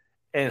it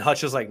and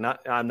Hutch was like,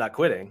 I'm not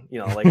quitting.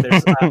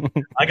 There's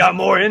I got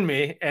more in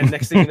me. And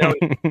next thing you know,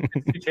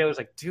 Taylor's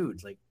like,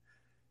 dude,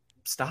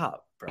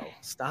 stop, bro,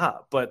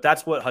 stop. But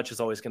that's what Hutch is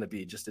always going to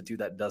be, just a dude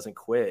that doesn't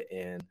quit,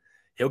 and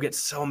he'll get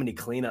so many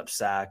cleanup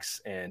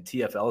sacks and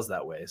TFLs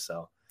that way.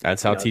 So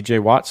that's how TJ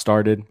Watt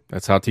started.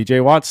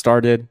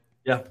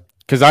 Yeah.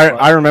 Because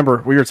I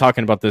remember we were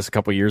talking about this a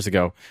couple years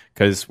ago,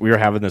 because we were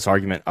having this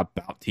argument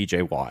about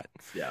TJ Watt.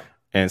 Yeah.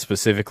 And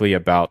specifically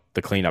about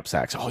the cleanup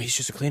sacks. Oh, he's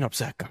just a cleanup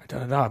sack guy. Da,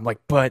 da, da. I'm like,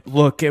 but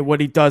look at what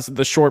he does in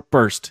the short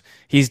burst.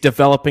 He's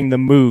developing the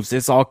moves.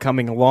 It's all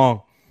coming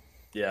along.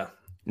 Yeah.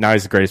 Now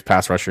he's the greatest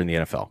pass rusher in the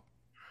NFL.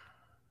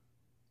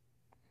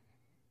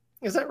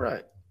 Is that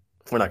right?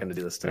 We're not going to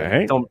do this today.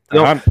 Hey, don't.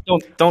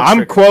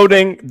 I'm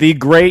quoting the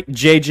great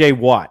J.J.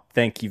 Watt.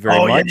 Thank you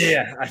very much.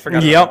 Yeah, I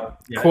forgot.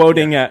 Yep,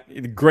 quoting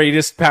the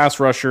greatest pass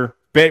rusher,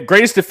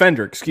 greatest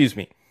defender,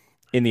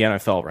 in the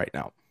NFL right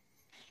now.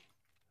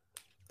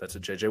 That's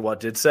what J.J. Watt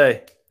did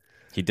say.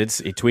 He did.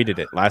 He tweeted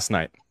it last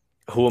night.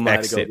 Who am I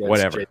to go against?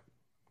 Whatever.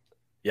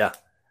 Yeah,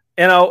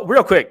 and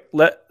real quick,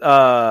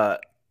 I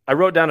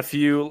wrote down a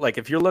few.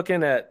 If you're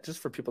looking at,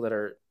 just for people that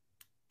are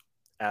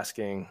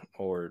asking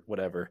or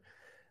whatever.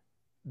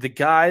 The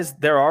guys,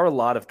 there are a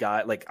lot of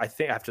guys. I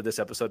think after this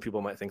episode, people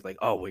might think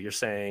oh, well, you're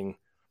saying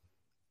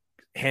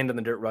hand in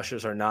the dirt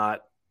rushers are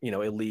not,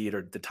 elite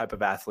or the type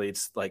of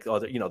athletes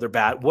they're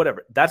bad,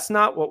 whatever. That's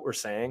not what we're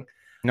saying.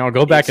 No,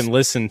 go back and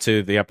listen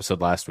to the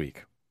episode last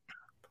week.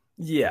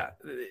 Yeah,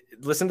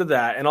 listen to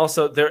that. And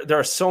also there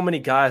are so many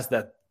guys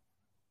that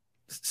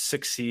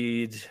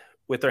succeed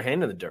with their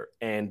hand in the dirt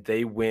and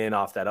they win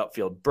off that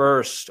upfield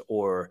burst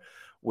or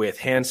with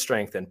hand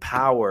strength and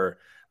power.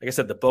 Like I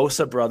said, the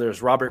Bosa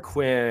brothers, Robert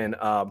Quinn,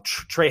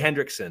 Trey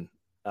Hendrickson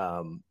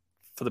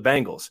for the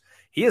Bengals.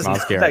 He's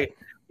not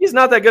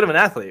that good of an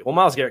athlete. Well,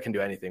 Myles Garrett can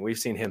do anything. We've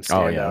seen him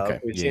stand up. Okay.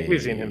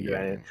 We've seen him do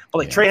anything.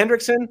 But Trey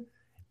Hendrickson,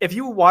 if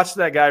you watch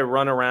that guy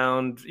run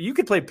around, you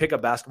could play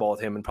pickup basketball with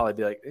him and probably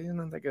be like, he's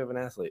not that good of an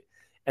athlete.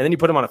 And then you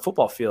put him on a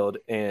football field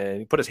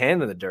and you put his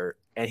hand in the dirt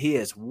and he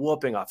is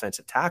whooping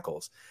offensive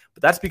tackles.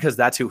 But that's because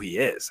that's who he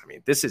is. I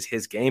mean, this is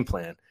his game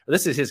plan.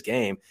 This is his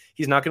game.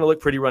 He's not going to look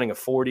pretty running a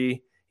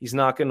 40. He's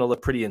not going to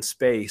look pretty in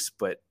space,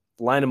 but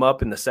line him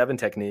up in the 7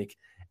 technique,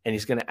 and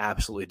he's going to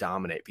absolutely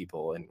dominate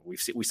people. And we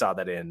saw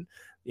that in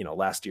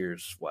last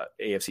year's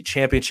AFC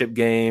Championship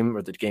game,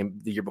 or the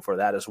year before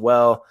that as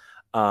well.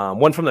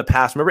 One from the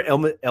past. Remember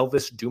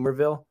Elvis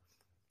Dumervil?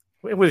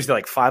 What was he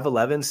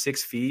 5'11",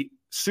 6 feet,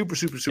 super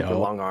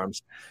long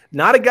arms.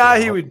 Not a guy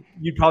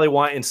you'd probably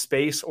want in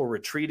space or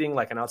retreating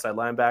like an outside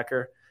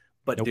linebacker.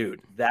 But nope.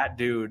 Dude, that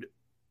dude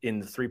in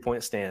the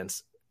 3-point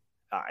stance,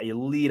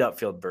 elite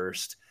upfield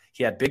burst.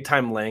 He had big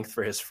time length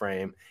for his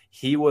frame.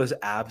 He was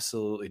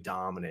absolutely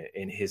dominant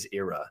in his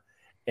era.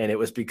 And it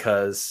was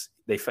because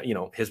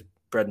his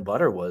bread and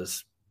butter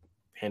was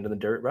hand in the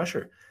dirt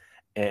rusher.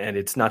 And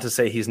it's not to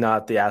say he's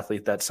not the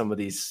athlete that some of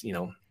these,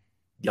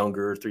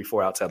 younger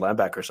 3-4 outside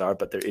linebackers are,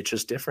 but it's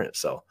just different.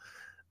 So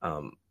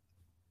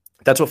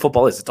that's what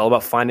football is. It's all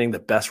about finding the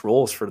best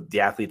roles for the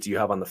athletes you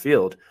have on the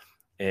field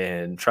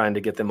and trying to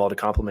get them all to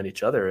complement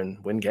each other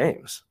and win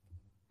games.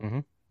 Mm-hmm.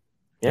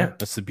 Yeah,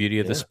 that's the beauty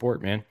of the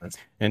sport, man.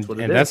 And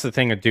that's the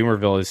thing with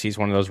Dumervil is he's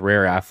one of those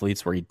rare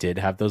athletes where he did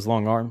have those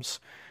long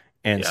arms,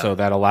 and so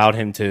that allowed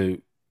him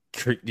to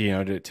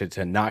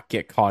not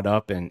get caught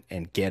up and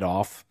get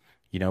off,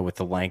 with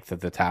the length of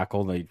the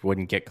tackle. They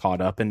wouldn't get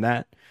caught up in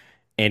that,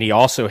 and he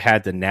also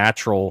had the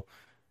natural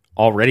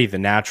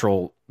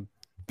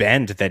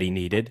bend that he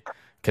needed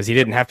because he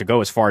didn't have to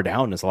go as far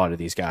down as a lot of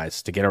these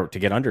guys to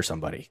get under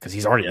somebody because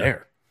he's already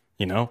there,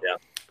 Yeah.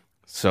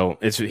 So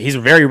he's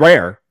very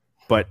rare.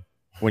 But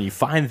when you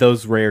find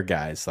those rare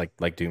guys like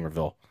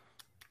Dumervil,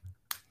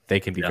 they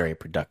can be very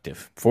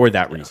productive for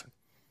that reason.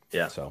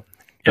 Yeah. So,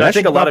 and I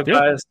think a lot of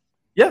guys.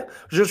 Yeah,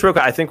 just real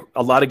quick. I think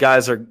a lot of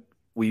guys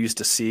we used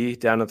to see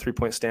down in the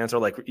 3-point stance are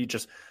like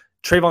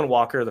Trayvon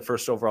Walker, the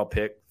first overall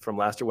pick from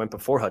last year, went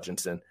before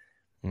Hutchinson.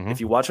 Mm-hmm. If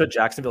you watch what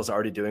Jacksonville's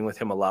already doing with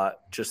him a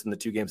lot just in the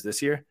 2 games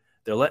this year,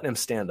 they're letting him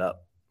stand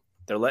up.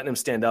 They're letting him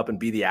stand up and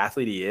be the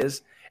athlete he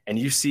is. And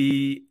you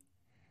see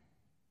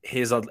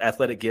his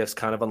athletic gifts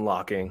kind of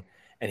unlocking,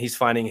 and he's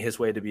finding his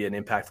way to be an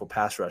impactful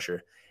pass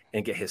rusher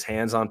and get his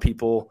hands on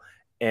people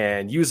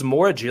and use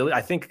more agility.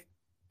 I think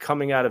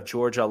coming out of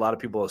Georgia, a lot of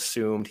people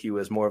assumed he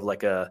was more of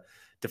like a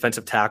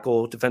defensive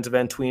tackle, defensive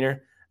end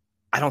tweener.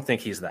 I don't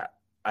think he's that.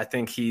 I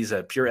think he's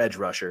a pure edge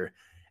rusher.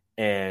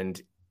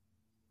 And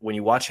when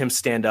you watch him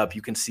stand up,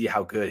 you can see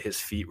how good his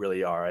feet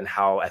really are and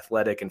how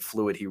athletic and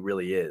fluid he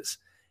really is.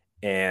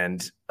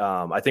 And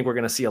I think we're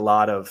going to see a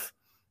lot of,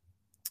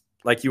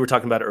 like you were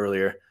talking about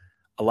earlier,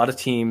 a lot of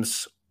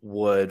teams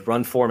would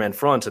run 4-man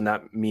front, and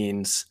that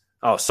means,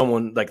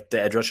 someone like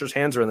the edge rusher's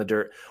hands are in the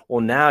dirt.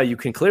 Well, now you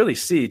can clearly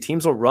see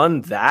teams will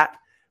run that,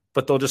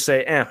 but they'll just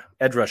say,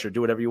 edge rusher, do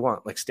whatever you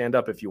want. Like, stand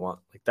up if you want.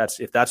 Like,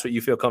 if that's what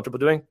you feel comfortable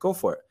doing, go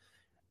for it.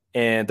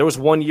 And there was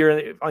one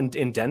year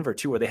in Denver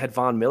too where they had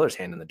Von Miller's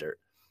hand in the dirt,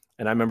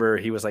 and I remember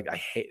he was like, I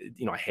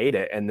hate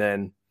it. And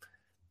then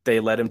they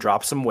let him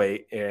drop some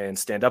weight and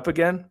stand up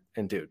again.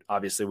 And dude,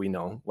 obviously we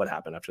know what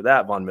happened after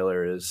that. Von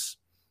Miller is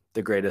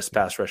the greatest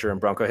pass rusher in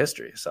Bronco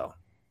history. So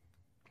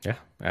yeah,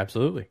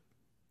 absolutely.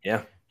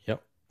 Yeah.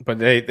 Yep. But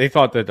they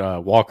thought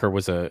that Walker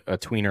was a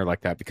tweener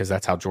like that because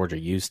that's how Georgia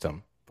used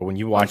him. But when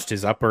you watched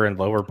his upper and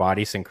lower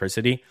body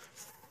synchronicity.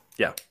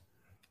 Yeah.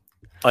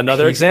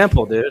 Another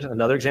example, dude.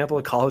 Another example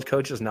of college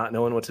coaches not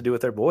knowing what to do with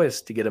their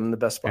boys to get them in the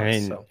best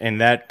spots. And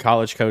that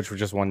college coach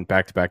just won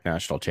back-to-back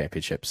national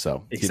championships.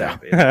 So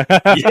exactly, yeah,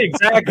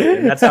 exactly.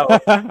 And that's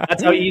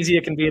how easy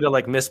it can be to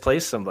like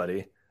misplace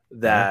somebody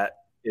that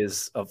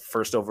is a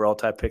first overall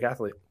type pick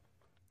athlete.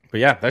 But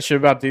yeah, that should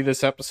about do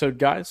this episode,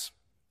 guys.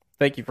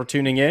 Thank you for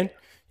tuning in.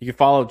 You can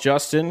follow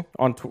Justin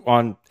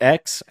on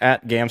X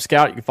at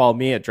GamScout. You can follow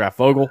me at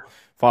DraftVogel.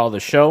 Follow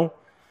the show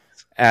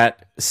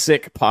at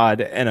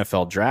SickPod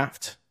NFL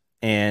Draft.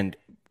 And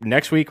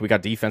next week, we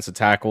got defensive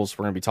tackles.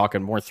 We're going to be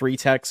talking more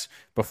 3-techs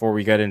before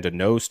we get into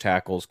nose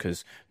tackles,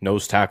 because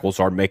nose tackles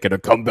are making a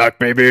comeback,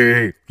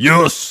 baby.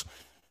 Yes.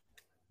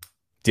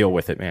 Deal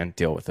with it, man.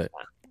 Deal with it.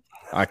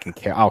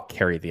 I'll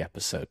carry the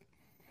episode.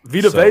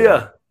 Vita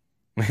Vea.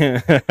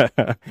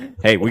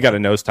 Hey, we got a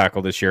nose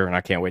tackle this year, and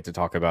I can't wait to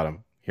talk about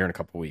him here in a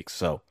couple weeks.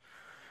 So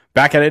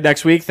back at it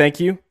next week. Thank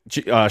you.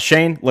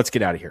 Shane, let's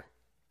get out of here.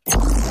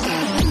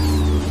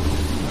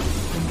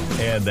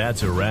 And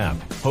that's a wrap.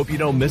 Hope you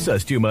don't miss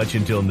us too much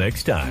until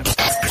next time.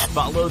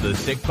 Follow the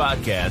Sick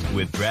Podcast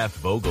with Draft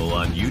Vogel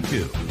on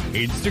YouTube,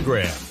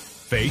 Instagram,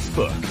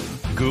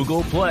 Facebook,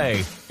 Google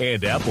Play,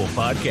 and Apple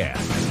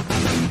Podcasts.